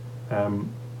movement, um,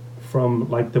 from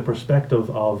like the perspective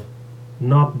of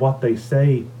not what they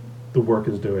say the work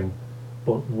is doing,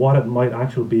 but what it might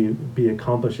actually be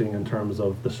accomplishing in terms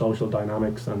of the social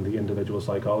dynamics and the individual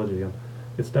psychology. And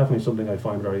it's definitely something I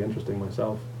find very interesting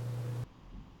myself.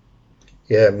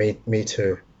 Yeah, me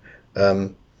too.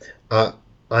 Um, I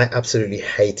I absolutely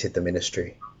hated the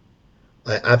ministry.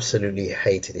 I absolutely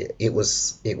hated it. It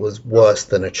was worse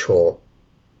than a chore,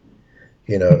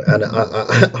 And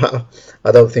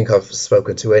I don't think I've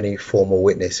spoken to any former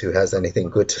witness who has anything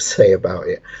good to say about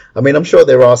it. I mean, I'm sure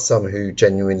there are some who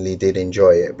genuinely did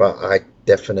enjoy it, but I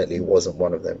definitely wasn't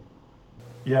one of them.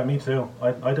 Yeah, me too.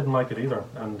 I didn't like it either,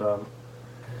 and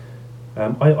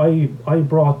I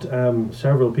brought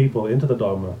several people into the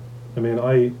dogma. I mean,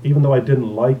 I even though I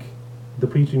didn't like the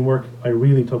preaching work, I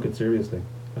really took it seriously.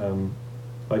 Um,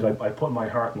 I put my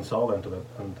heart and soul into it,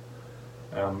 and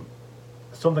um,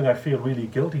 something I feel really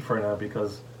guilty for now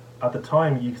because at the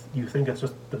time you think it's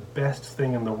just the best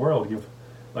thing in the world.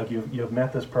 You've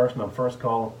met this person on first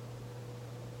call.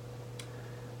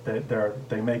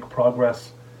 They make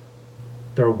progress.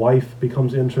 Their wife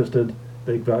becomes interested.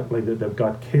 They've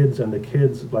got kids, and the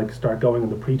kids like start going in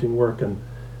the preaching work, and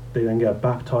they then get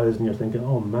baptized, and you're thinking,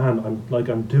 oh man,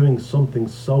 I'm doing something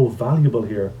so valuable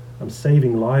here. I'm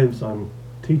saving lives. I'm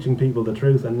teaching people the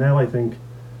truth. And now I think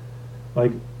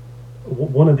like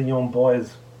one of the young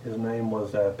boys, his name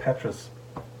was Petrus,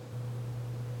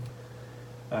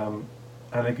 um,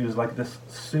 and like he was like this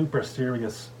super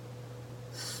serious,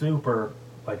 super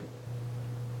like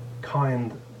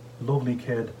kind, lovely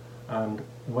kid. And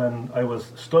when I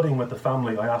was studying with the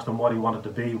family, I asked him what he wanted to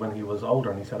be when he was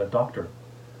older, and he said a doctor.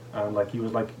 And like he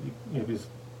was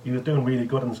doing really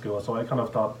good in school, so I kind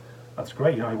of thought that's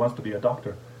great, he wants to be a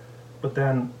doctor. But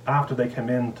then after they came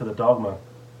into the dogma,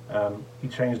 he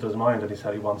changed his mind and he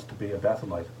said he wants to be a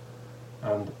Bethelite.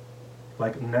 And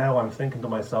like now I'm thinking to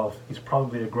myself, he's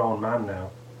probably a grown man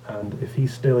now, and if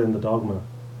he's still in the dogma,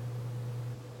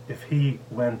 if he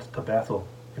went to Bethel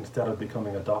instead of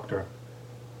becoming a doctor,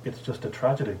 it's just a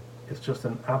tragedy. It's just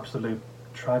an absolute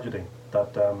tragedy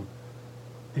that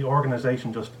the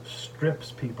organization just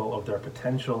strips people of their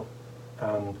potential,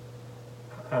 and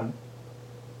and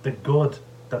the good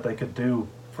that they could do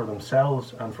for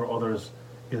themselves and for others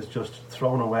is just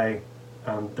thrown away,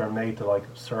 and they're made to like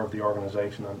serve the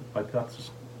organization. And like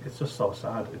it's just so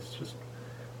sad. It's just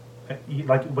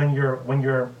like when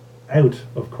you're out,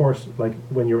 of course, like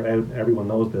when you're out, everyone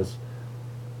knows this.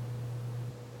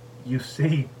 You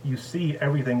see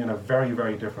everything in a very,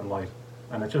 very different light,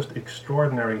 and it's just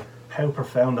extraordinary how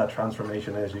profound that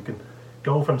transformation is. You can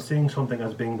go from seeing something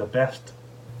as being the best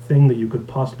thing that you could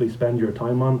possibly spend your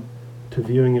time on to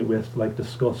viewing it with like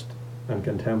disgust and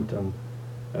contempt. And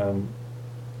um,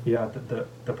 yeah,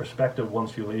 the perspective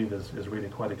once you leave is really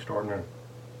quite extraordinary.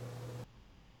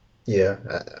 Yeah,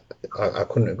 I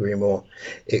couldn't agree more.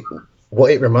 It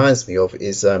What it reminds me of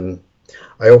is I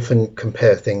often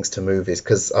compare things to movies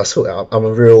because I'm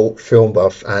a real film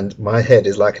buff, and my head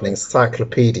is like an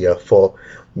encyclopedia for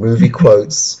movie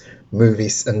quotes,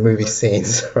 movies, and movie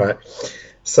scenes, right?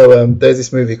 So there's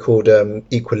this movie called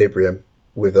Equilibrium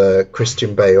with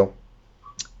Christian Bale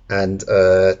and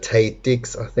Taye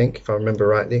Diggs, I think, if I remember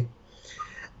rightly.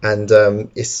 And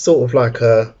it's sort of like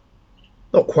a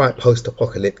not quite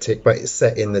post-apocalyptic, but it's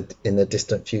set in the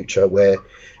distant future where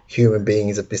human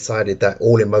beings have decided that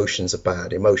all emotions are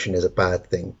bad. Emotion is a bad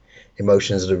thing.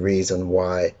 Emotions are the reason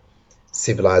why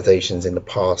civilizations in the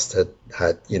past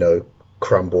had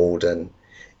crumbled, and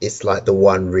it's like the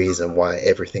one reason why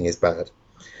everything is bad.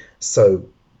 So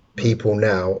people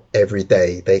now every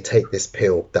day they take this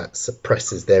pill that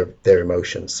suppresses their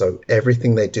emotions. So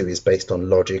everything they do is based on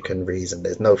logic and reason.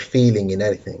 There's no feeling in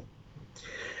anything.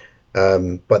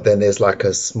 But then there's like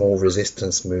a small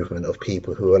resistance movement of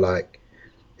people who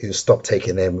stop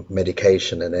taking their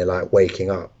medication, and they're like waking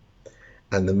up.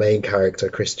 And the main character,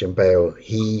 Christian Bale,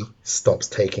 he stops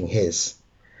taking his,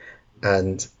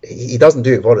 and he doesn't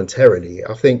do it voluntarily.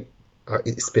 I think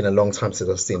it's been a long time since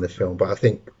I've seen the film, but I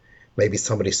think maybe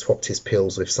somebody swapped his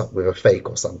pills with a fake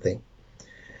or something,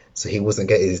 so he wasn't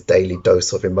getting his daily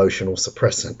dose of emotional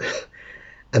suppressant.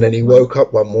 And then he woke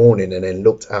up one morning and then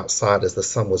looked outside as the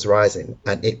sun was rising,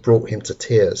 and it brought him to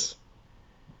tears.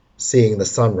 Seeing the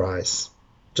sunrise,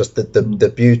 just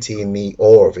the beauty and the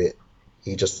awe of it,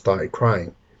 he just started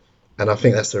crying. And I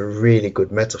think that's a really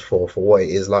good metaphor for what it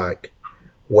is like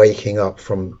waking up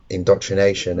from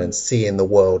indoctrination and seeing the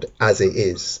world as it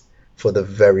is for the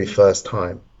very first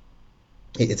time.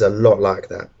 It is a lot like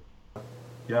that.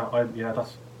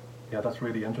 That's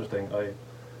really interesting.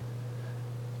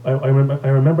 I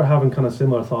remember having kind of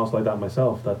similar thoughts like that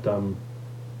myself. That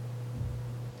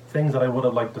things that I would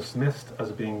have like dismissed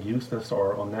as being useless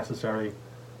or unnecessary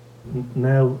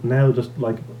now just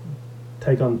like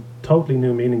take on totally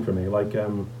new meaning for me. Like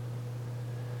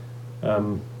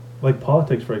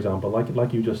politics, for example.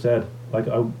 Like you just said. Like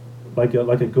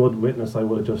a good witness, I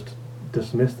would have just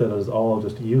dismissed it as all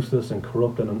just useless and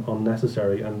corrupt and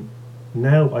unnecessary. And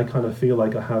now I kind of feel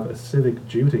like I have a civic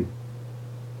duty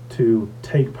to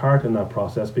take part in that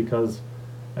process because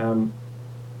um,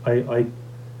 I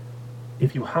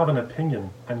if you have an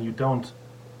opinion and you don't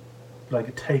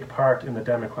like take part in the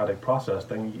democratic process,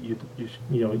 then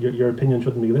your opinion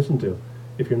shouldn't be listened to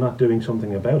if you're not doing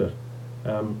something about it.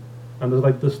 Um, and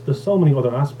there's so many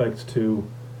other aspects to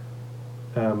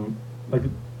like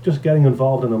just getting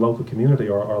involved in the local community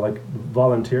or like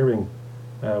volunteering,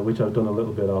 which I've done a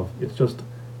little bit of. It's just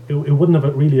it wouldn't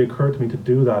have really occurred to me to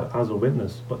do that as a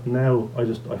witness, but now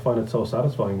I find it so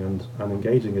satisfying and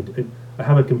engaging. I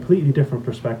have a completely different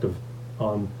perspective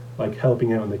on like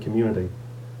helping out in the community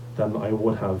than I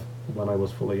would have when I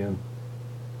was fully in.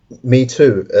 Me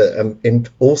too. In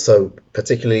also,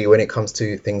 particularly when it comes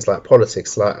to things like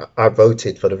politics, like I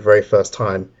voted for the very first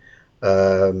time.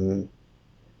 Um,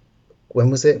 when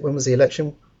was it? When was the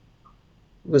election?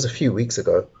 It was a few weeks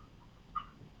ago.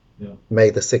 Yeah. May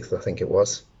the 6th, I think it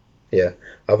was. Yeah,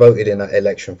 I voted in that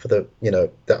election for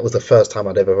that was the first time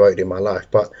I'd ever voted in my life.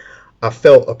 But I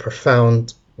felt a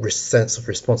profound sense of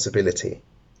responsibility,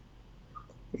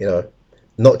 you know,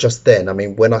 not just then. I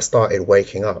mean, when I started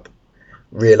waking up,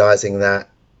 realizing that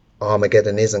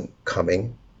Armageddon isn't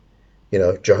coming,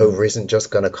 Jehovah isn't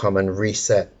just going to come and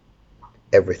reset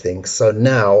everything. So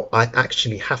now I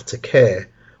actually have to care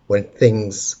when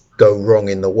things go wrong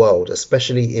in the world,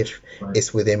 especially if Right.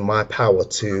 it's within my power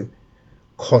to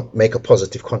make a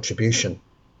positive contribution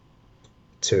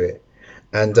to it.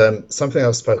 And something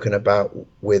I've spoken about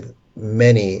with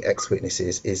many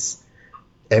ex-witnesses is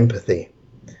empathy.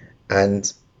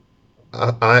 And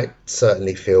I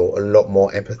certainly feel a lot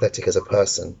more empathetic as a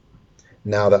person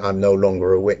now that I'm no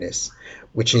longer a witness,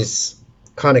 which is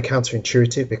kind of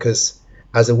counterintuitive because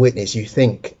as a witness, you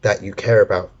think that you care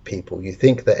about people. You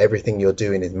think that everything you're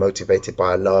doing is motivated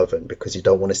by love and because you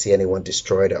don't want to see anyone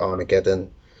destroyed at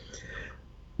Armageddon.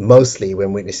 Mostly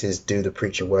when witnesses do the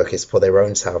preaching work, it's for their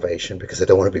own salvation because they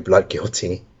don't want to be blood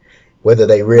guilty, whether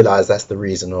they realize that's the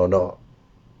reason or not.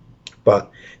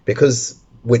 But because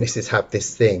witnesses have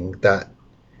this thing that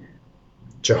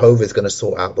Jehovah's going to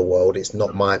sort out the world, it's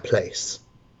not my place.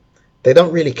 They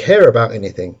don't really care about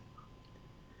anything.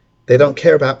 They don't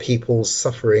care about people's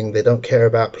suffering. They don't care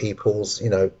about people's,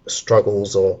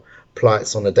 struggles or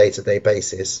plights on a day-to-day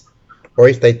basis. Or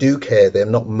if they do care, they're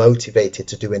not motivated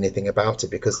to do anything about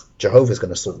it because Jehovah's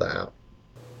going to sort that out.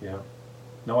 Yeah.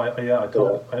 No, I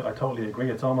totally agree.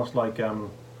 It's almost like I'm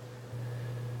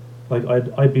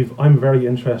very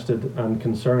interested and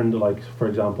concerned, like for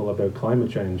example, about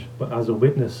climate change. But as a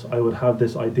witness, I would have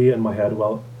this idea in my head.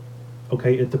 Well,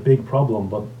 okay, it's a big problem,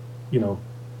 but you know,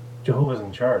 Jehovah's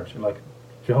in charge. Like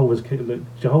Jehovah's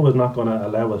not going to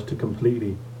allow us to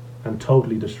completely and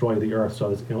totally destroy the earth so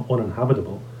it's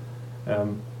uninhabitable.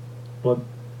 Um, but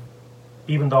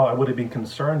even though I would have been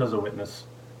concerned as a witness,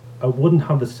 I wouldn't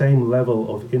have the same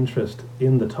level of interest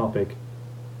in the topic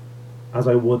as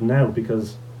I would now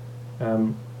because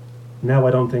um, now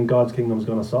I don't think God's kingdom is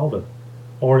going to solve it.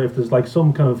 Or if there's like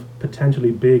some kind of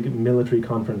potentially big military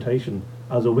confrontation,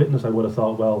 as a witness I would have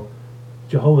thought, well,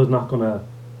 Jehovah's not going to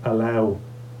allow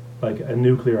like a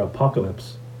nuclear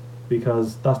apocalypse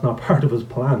because that's not part of his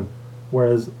plan.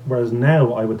 Whereas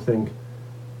now I would think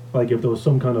like if there was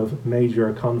some kind of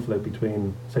major conflict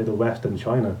between say the West and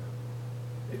China,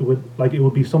 it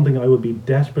would be something I would be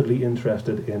desperately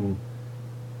interested in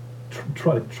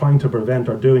trying to prevent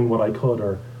or doing what I could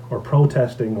or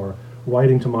protesting or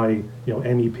writing to my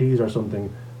MEPs or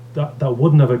something that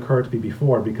wouldn't have occurred to me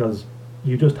before because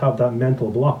you just have that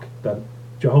mental block that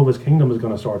Jehovah's kingdom is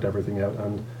going to sort everything out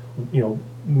and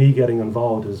me getting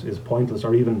involved is pointless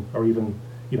or even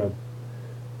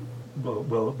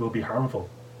will be harmful.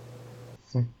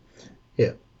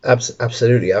 Yeah,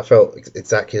 absolutely. I felt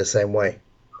exactly the same way.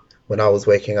 When I was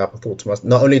waking up, I thought to myself,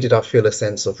 not only did I feel a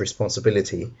sense of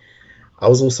responsibility, I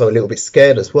was also a little bit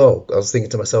scared as well. I was thinking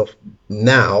to myself,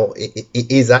 now it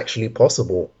is actually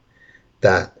possible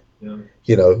that, Yeah.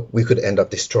 we could end up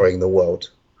destroying the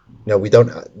world. We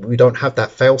don't have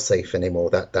that fail safe anymore,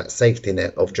 that safety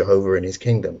net of Jehovah and his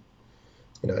kingdom.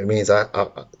 It means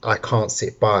I can't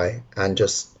sit by and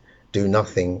just do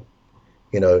nothing,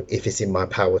 if it's in my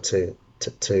power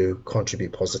to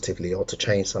contribute positively or to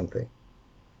change something.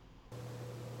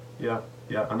 Yeah,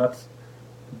 yeah, and that's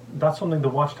something the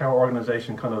Watchtower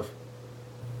organization kind of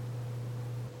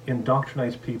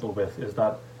indoctrinates people with, is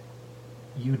that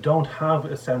you don't have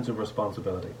a sense of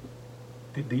responsibility.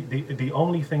 The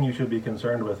only thing you should be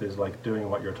concerned with is like doing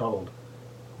what you're told.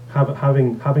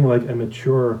 Having like a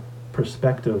mature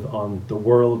perspective on the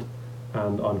world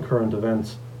and on current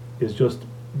events is just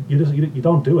you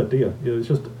don't do it, do you? It's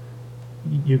just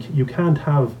you can't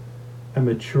have a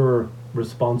mature,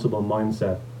 responsible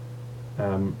mindset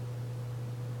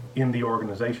in the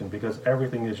organization, because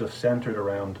everything is just centered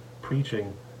around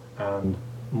preaching and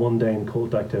mundane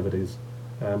cult activities.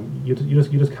 You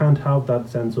just can't have that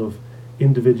sense of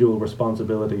individual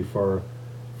responsibility for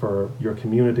your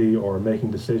community or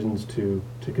making decisions to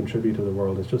contribute to the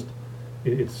world. It's just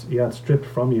it's stripped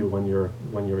from you when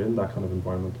you're in that kind of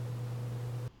environment.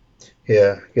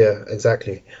 Yeah, yeah,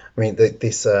 exactly. I mean,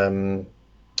 this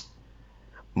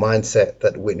mindset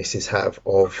that witnesses have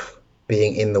of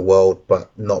being in the world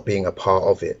but not being a part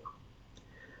of it.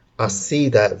 I see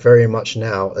that very much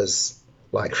now as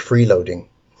like freeloading.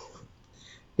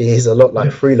 It is a lot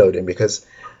like Yeah. freeloading because,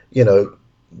 you know,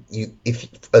 you if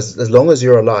as long as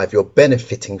you're alive, you're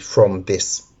benefiting from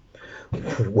this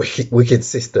wicked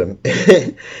system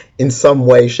in some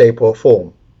way, shape, or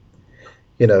form.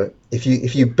 You know,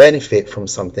 if you benefit from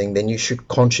something, then you should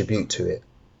contribute to it.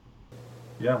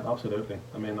 Yeah, absolutely.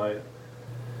 I mean,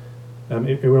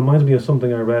 it reminds me of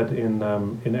something I read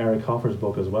in Eric Hoffer's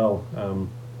book as well.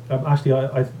 Actually,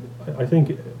 I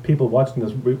think people watching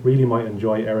this really might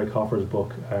enjoy Eric Hoffer's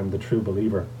book, The True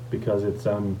Believer, because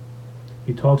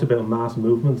he talks about mass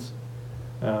movements,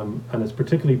 and it's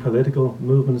particularly political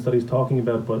movements that he's talking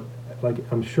about. But like,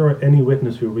 I'm sure any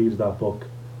witness who reads that book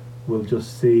will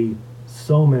just see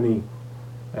so many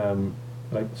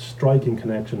like striking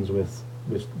connections with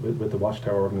the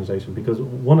Watchtower organization, because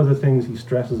one of the things he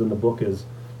stresses in the book is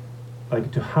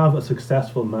like, to have a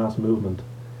successful mass movement,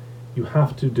 you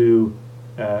have to do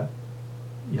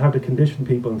you have to condition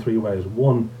people in three ways.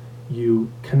 One,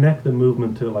 you connect the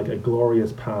movement to like a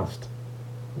glorious past,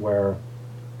 where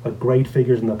like great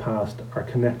figures in the past are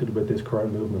connected with this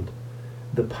current movement.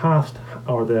 The past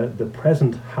or the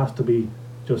present has to be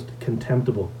just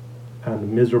contemptible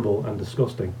and miserable and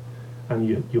disgusting, and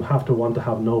you have to want to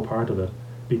have no part of it,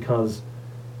 because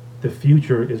the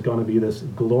future is going to be this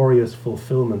glorious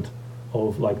fulfillment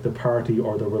of like the party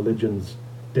or the religion's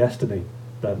destiny.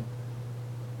 That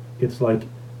it's like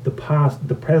the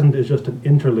present is just an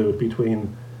interlude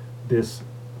between this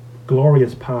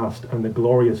glorious past and the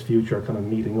glorious future kind of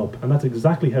meeting up. And that's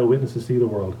exactly how witnesses see the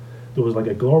world. There was like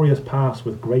a glorious past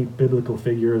with great biblical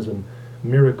figures and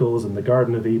miracles in the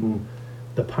Garden of Eden.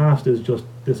 The past is just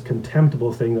this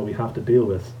contemptible thing that we have to deal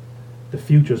with. The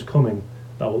future's coming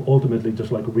that will ultimately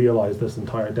just like realize this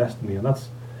entire destiny. And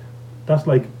that's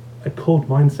like a cult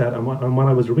mindset. And when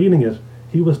I was reading it,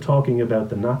 he was talking about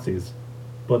the Nazis,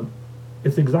 but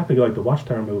it's exactly like the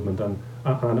Watchtower movement, and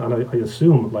I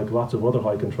assume like lots of other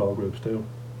high control groups too.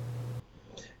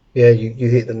 Yeah, you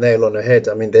hit the nail on the head.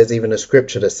 I mean, there's even a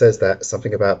scripture that says that,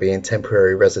 something about being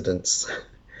temporary residents.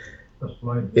 That's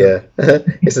right. Yeah. Yeah,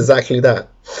 it's exactly that.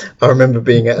 I remember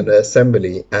being at an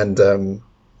assembly, and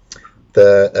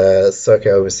the circuit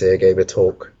overseer gave a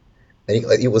talk, and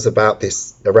it was about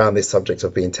this, around this subject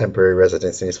of being temporary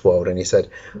residents in this world. And he said,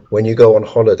 when you go on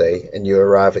holiday and you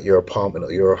arrive at your apartment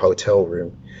or your hotel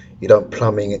room, you don't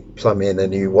plumb in a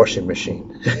new washing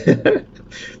machine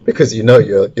because you know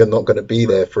you're not going to be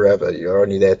there forever. You're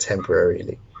only there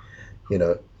temporarily. You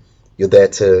know, you're there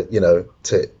to,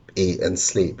 to eat and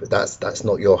sleep. That's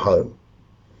not your home.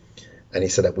 And he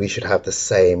said that we should have the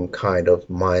same kind of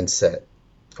mindset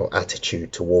or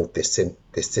attitude toward this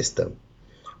system.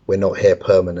 We're not here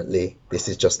permanently. This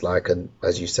is just like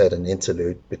as you said, an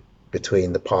interlude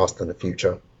between the past and the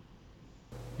future.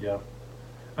 Yeah,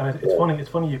 and it's funny. It's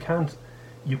funny, you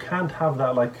can't have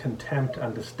that like contempt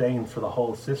and disdain for the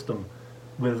whole system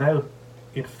without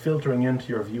it filtering into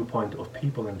your viewpoint of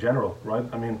people in general, right?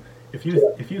 I mean, if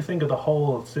you think of the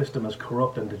whole system as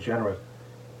corrupt and degenerate,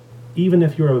 even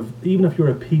if you're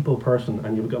a people person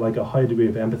and you've got like a high degree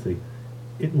of empathy,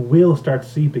 it will start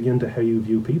seeping into how you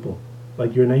view people,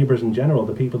 like your neighbors in general,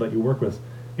 the people that you work with.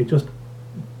 It just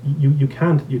you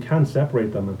can't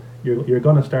separate them, and you're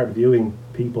going to start viewing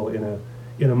people in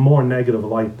a more negative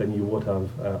light than you would have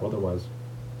otherwise.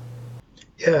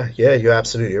 Yeah, yeah, you're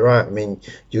absolutely right. I mean,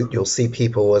 you'll see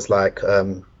people as like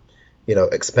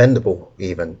expendable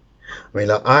even. I mean,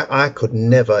 like I could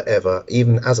never ever,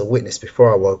 even as a witness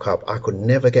before I woke up, I could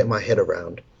never get my head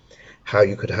around how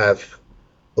you could have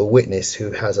a witness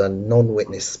who has a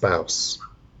non-witness spouse,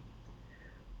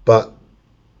 but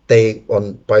they,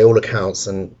 on by all accounts,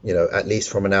 and at least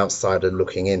from an outsider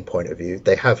looking in point of view,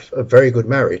 they have a very good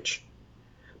marriage.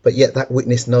 But yet that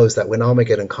witness knows that when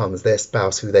Armageddon comes, their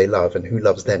spouse, who they love and who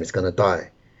loves them, is going to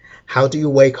die. How do you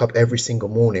wake up every single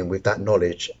morning with that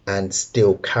knowledge and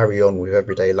still carry on with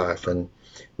everyday life and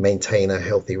maintain a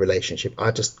healthy relationship?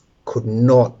 I just could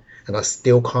not, and I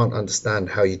still can't understand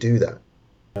how you do that.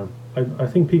 I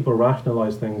think people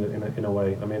rationalize things in a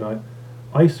way. I mean,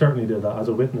 I certainly did that as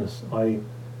a witness.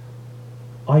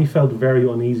 I felt very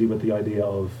uneasy with the idea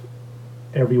of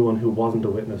everyone who wasn't a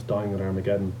witness dying at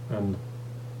Armageddon, and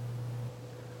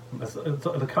it's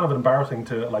kind of embarrassing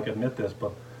to like admit this,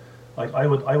 but like I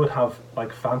would have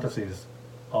like fantasies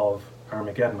of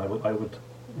Armageddon. I would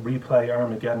replay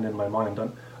Armageddon in my mind,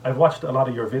 and I've watched a lot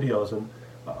of your videos, and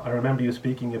I remember you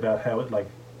speaking about how it like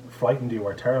frightened you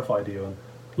or terrified you, and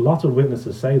lots of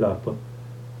witnesses say that, but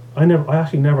I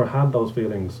actually never had those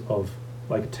feelings of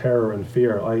like terror and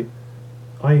fear. I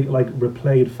like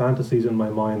replayed fantasies in my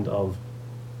mind of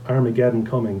Armageddon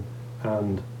coming,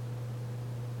 and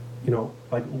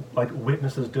like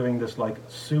witnesses doing this like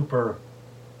super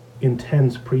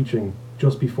intense preaching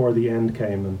just before the end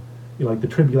came, and like the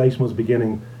tribulation was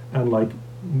beginning, and like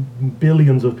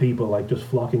billions of people like just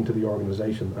flocking to the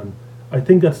organization. And I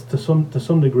think that's to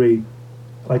some degree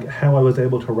like how I was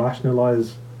able to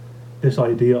rationalize this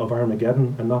idea of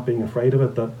Armageddon and not being afraid of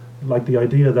it. That like the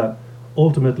idea that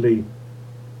ultimately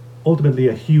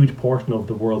a huge portion of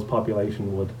the world's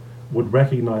population would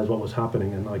recognize what was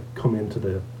happening and like come into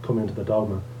the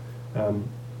dogma.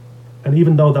 And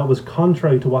even though that was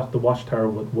contrary to what the Watchtower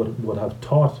would have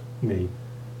taught me,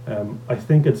 I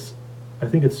think it's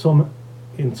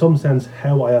in some sense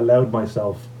how I allowed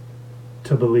myself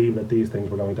to believe that these things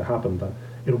were going to happen, that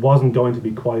it wasn't going to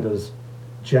be quite as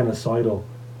genocidal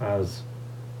as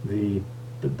the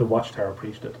Watchtower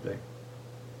preached it to be.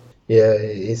 Yeah,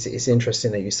 it's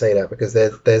interesting that you say that, because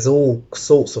there's all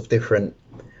sorts of different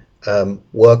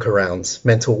workarounds,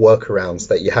 mental workarounds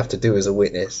that you have to do as a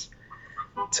witness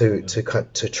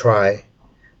to try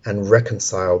and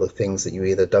reconcile the things that you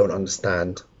either don't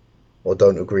understand or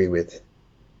don't agree with.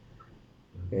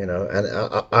 And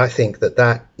I think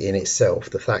that in itself,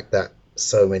 the fact that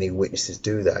so many witnesses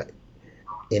do that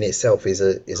in itself is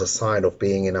a sign of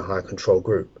being in a high control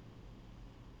group.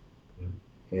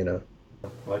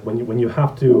 Like when you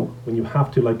have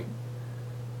to like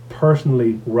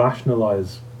personally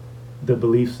rationalize the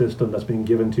belief system that's being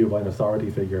given to you by an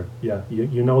authority figure, yeah,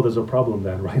 you know there's a problem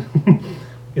then, right?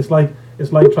 It's like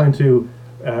trying to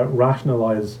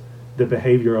rationalize the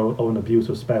behavior of an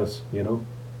abusive spouse,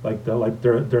 like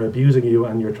they're abusing you,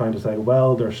 and you're trying to say,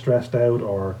 well, they're stressed out,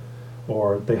 or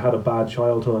they had a bad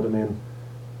childhood. I mean,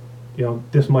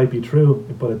 this might be true,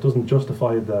 but it doesn't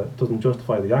justify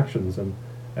the actions. And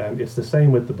it's the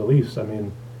same with the beliefs. I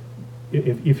mean,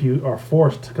 if you are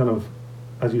forced to kind of,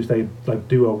 as you say, like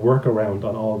do a workaround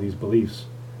on all these beliefs,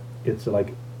 it's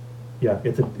like, yeah,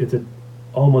 it's a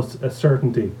almost a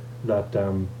certainty that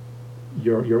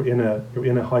you're in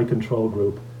a high control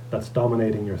group that's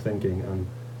dominating your thinking, and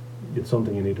it's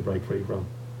something you need to break free from.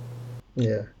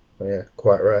 Yeah,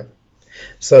 quite right.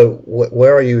 So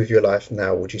where are you with your life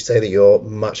now? Would you say that you're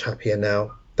much happier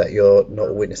now that you're not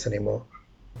a witness anymore?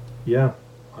 Yeah,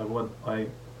 I would.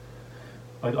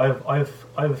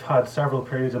 I've had several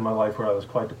periods in my life where I was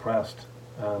quite depressed,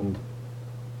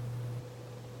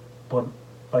 but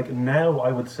like now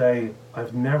I would say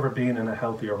I've never been in a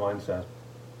healthier mindset.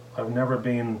 I've never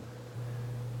been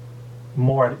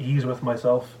more at ease with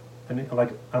myself, and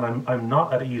I'm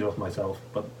not at ease with myself,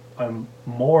 but I'm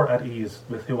more at ease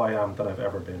with who I am than I've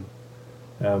ever been.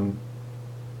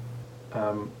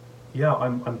 Yeah,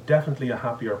 I'm definitely a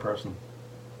happier person,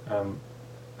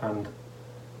 and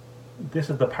this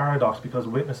is the paradox, because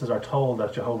witnesses are told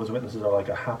that Jehovah's Witnesses are like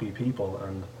a happy people,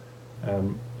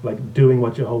 and like doing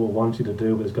what Jehovah wants you to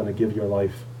do is going to give your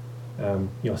life,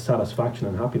 satisfaction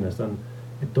and happiness, and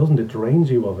it doesn't. It drains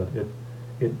you of it.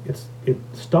 It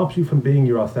stops you from being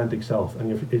your authentic self,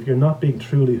 and if you're not being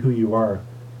truly who you are,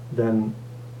 then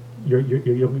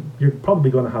you're probably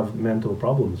going to have mental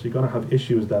problems. You're going to have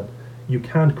issues that you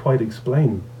can't quite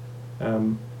explain.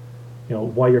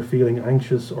 Why you're feeling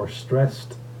anxious or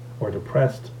stressed or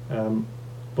depressed.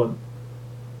 But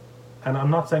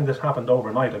I'm not saying this happened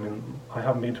overnight. I mean, I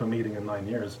haven't been to a meeting in 9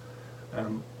 years,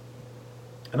 and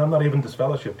I'm not even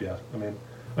disfellowshipped yet. I mean,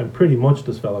 I'm pretty much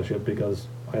disfellowshipped because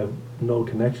I have no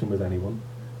connection with anyone,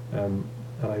 and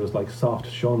I was like soft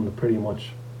shunned pretty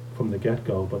much from the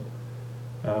get-go. But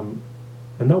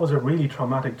And that was a really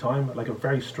traumatic time, like a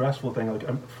very stressful thing.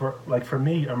 For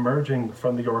me, emerging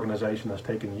from the organization has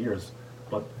taken years,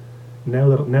 but now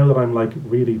that I'm like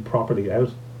really properly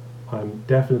out, I'm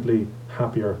definitely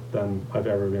happier than I've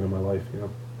ever been in my life. You know.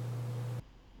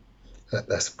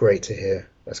 That's great to hear.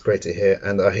 That's great to hear.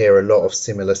 And I hear a lot of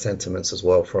similar sentiments as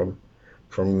well from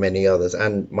many others,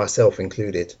 and myself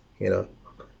included. You know,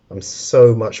 I'm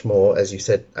so much more, as you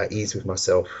said, at ease with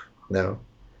myself now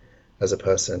as a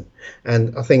person.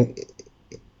 And I think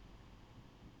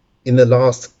in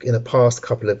the past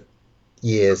couple of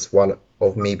years, one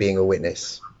of me being a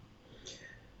witness,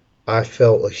 I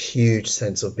felt a huge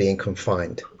sense of being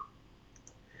confined.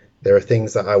 There are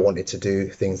things that I wanted to do,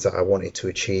 things that I wanted to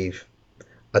achieve.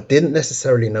 I didn't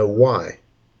necessarily know why,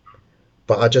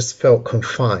 but I just felt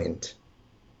confined.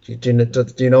 Do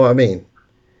you know what I mean?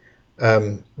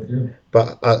 Um, I do.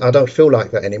 but I don't feel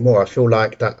like that anymore. I feel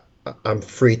like that I'm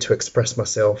free to express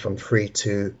myself. I'm free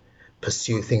to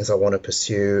pursue things I want to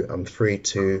pursue. I'm free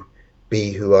to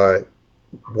be who I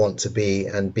want to be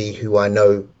and be who I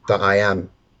know that I am,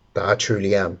 that I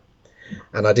truly am.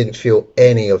 And I didn't feel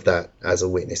any of that as a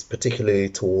witness, particularly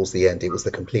towards the end. It was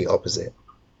the complete opposite.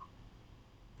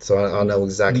 So I know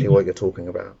exactly what you're talking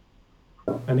about.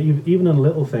 And even in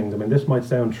little things, I mean, this might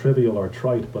sound trivial or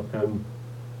trite, but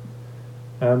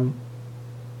um,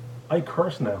 I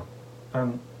curse now,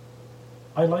 and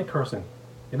I like cursing.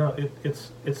 You know,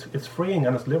 it's freeing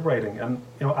and it's liberating. And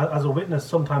you know, as a witness,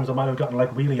 sometimes I might have gotten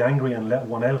like really angry and let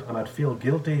one out, and I'd feel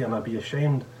guilty and I'd be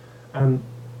ashamed. And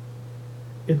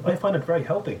I find it very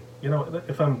healthy. You know,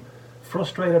 if I'm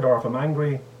frustrated or if I'm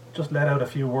angry, just let out a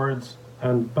few words,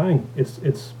 and bang,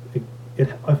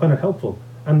 I find it helpful.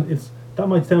 And that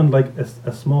might sound like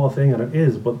a small thing, and it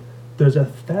is, but there's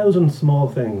 1,000 small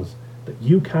things that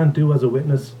you can't do as a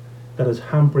witness that is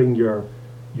hampering your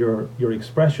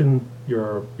expression,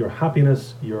 your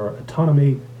happiness, your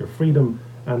autonomy, your freedom,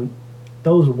 and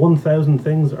those 1,000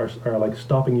 things are like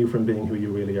stopping you from being who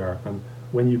you really are. And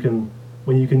when you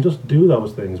can just do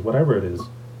those things, whatever it is,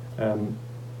 um,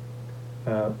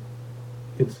 uh,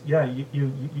 it's yeah,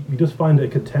 you just find a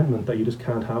contentment that you just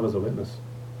can't have as a witness.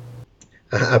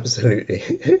 Absolutely.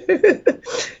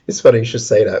 It's funny you should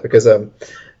say that because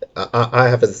I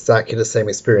have exactly the same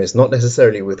experience, not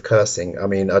necessarily with cursing. I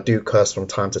mean, I do curse from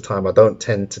time to time. I don't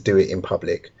tend to do it in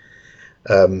public.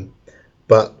 Um,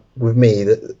 but with me,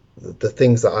 the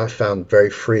things that I found very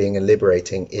freeing and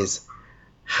liberating is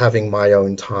having my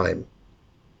own time.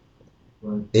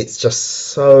 Right. It's just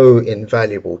so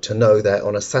invaluable to know that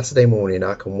on a Saturday morning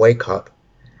I can wake up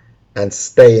and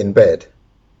stay in bed.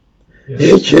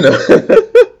 Yeah. You know,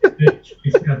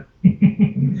 Yeah.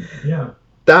 Yeah.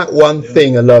 that one Yeah.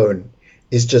 thing alone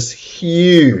is just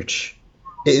huge.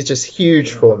 It is just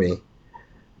huge Yeah. for me,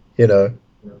 you know.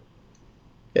 Yeah.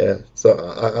 Yeah, so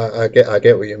I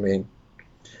get what you mean.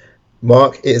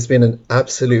 Mark, it has been an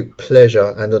absolute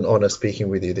pleasure and an honor speaking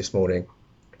with you this morning.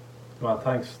 Well,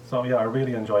 thanks. So yeah, I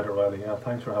really enjoyed it, Riley. Yeah,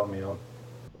 thanks for having me on.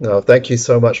 No, thank you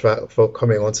so much for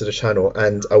coming onto the channel,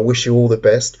 and I wish you all the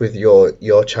best with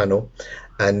your channel.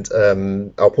 And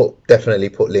I'll definitely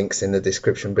put links in the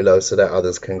description below so that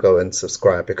others can go and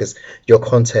subscribe because your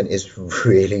content is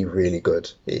really, really good.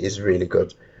 It is really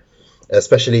good,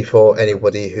 especially for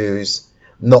anybody who's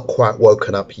not quite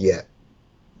woken up yet.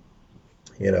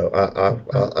 You know,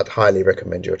 I'd highly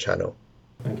recommend your channel.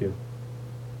 Thank you.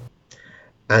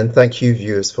 And thank you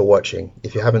viewers for watching.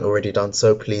 If you haven't already done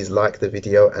so, please like the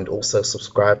video and also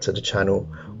subscribe to the channel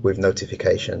with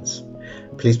notifications.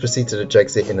 Please proceed to the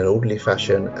Jexit in an orderly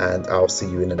fashion and I'll see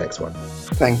you in the next one.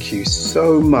 Thank you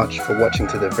so much for watching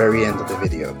to the very end of the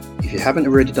video. If you haven't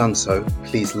already done so,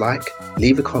 please like,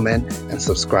 leave a comment and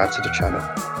subscribe to the channel.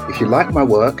 If you like my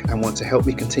work and want to help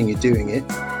me continue doing it,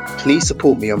 please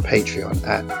support me on Patreon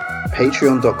at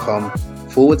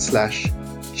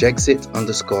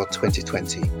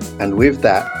patreon.com/Jexit_2020. And with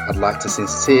that, I'd like to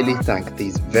sincerely thank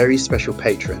these very special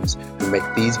patrons who make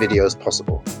these videos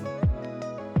possible.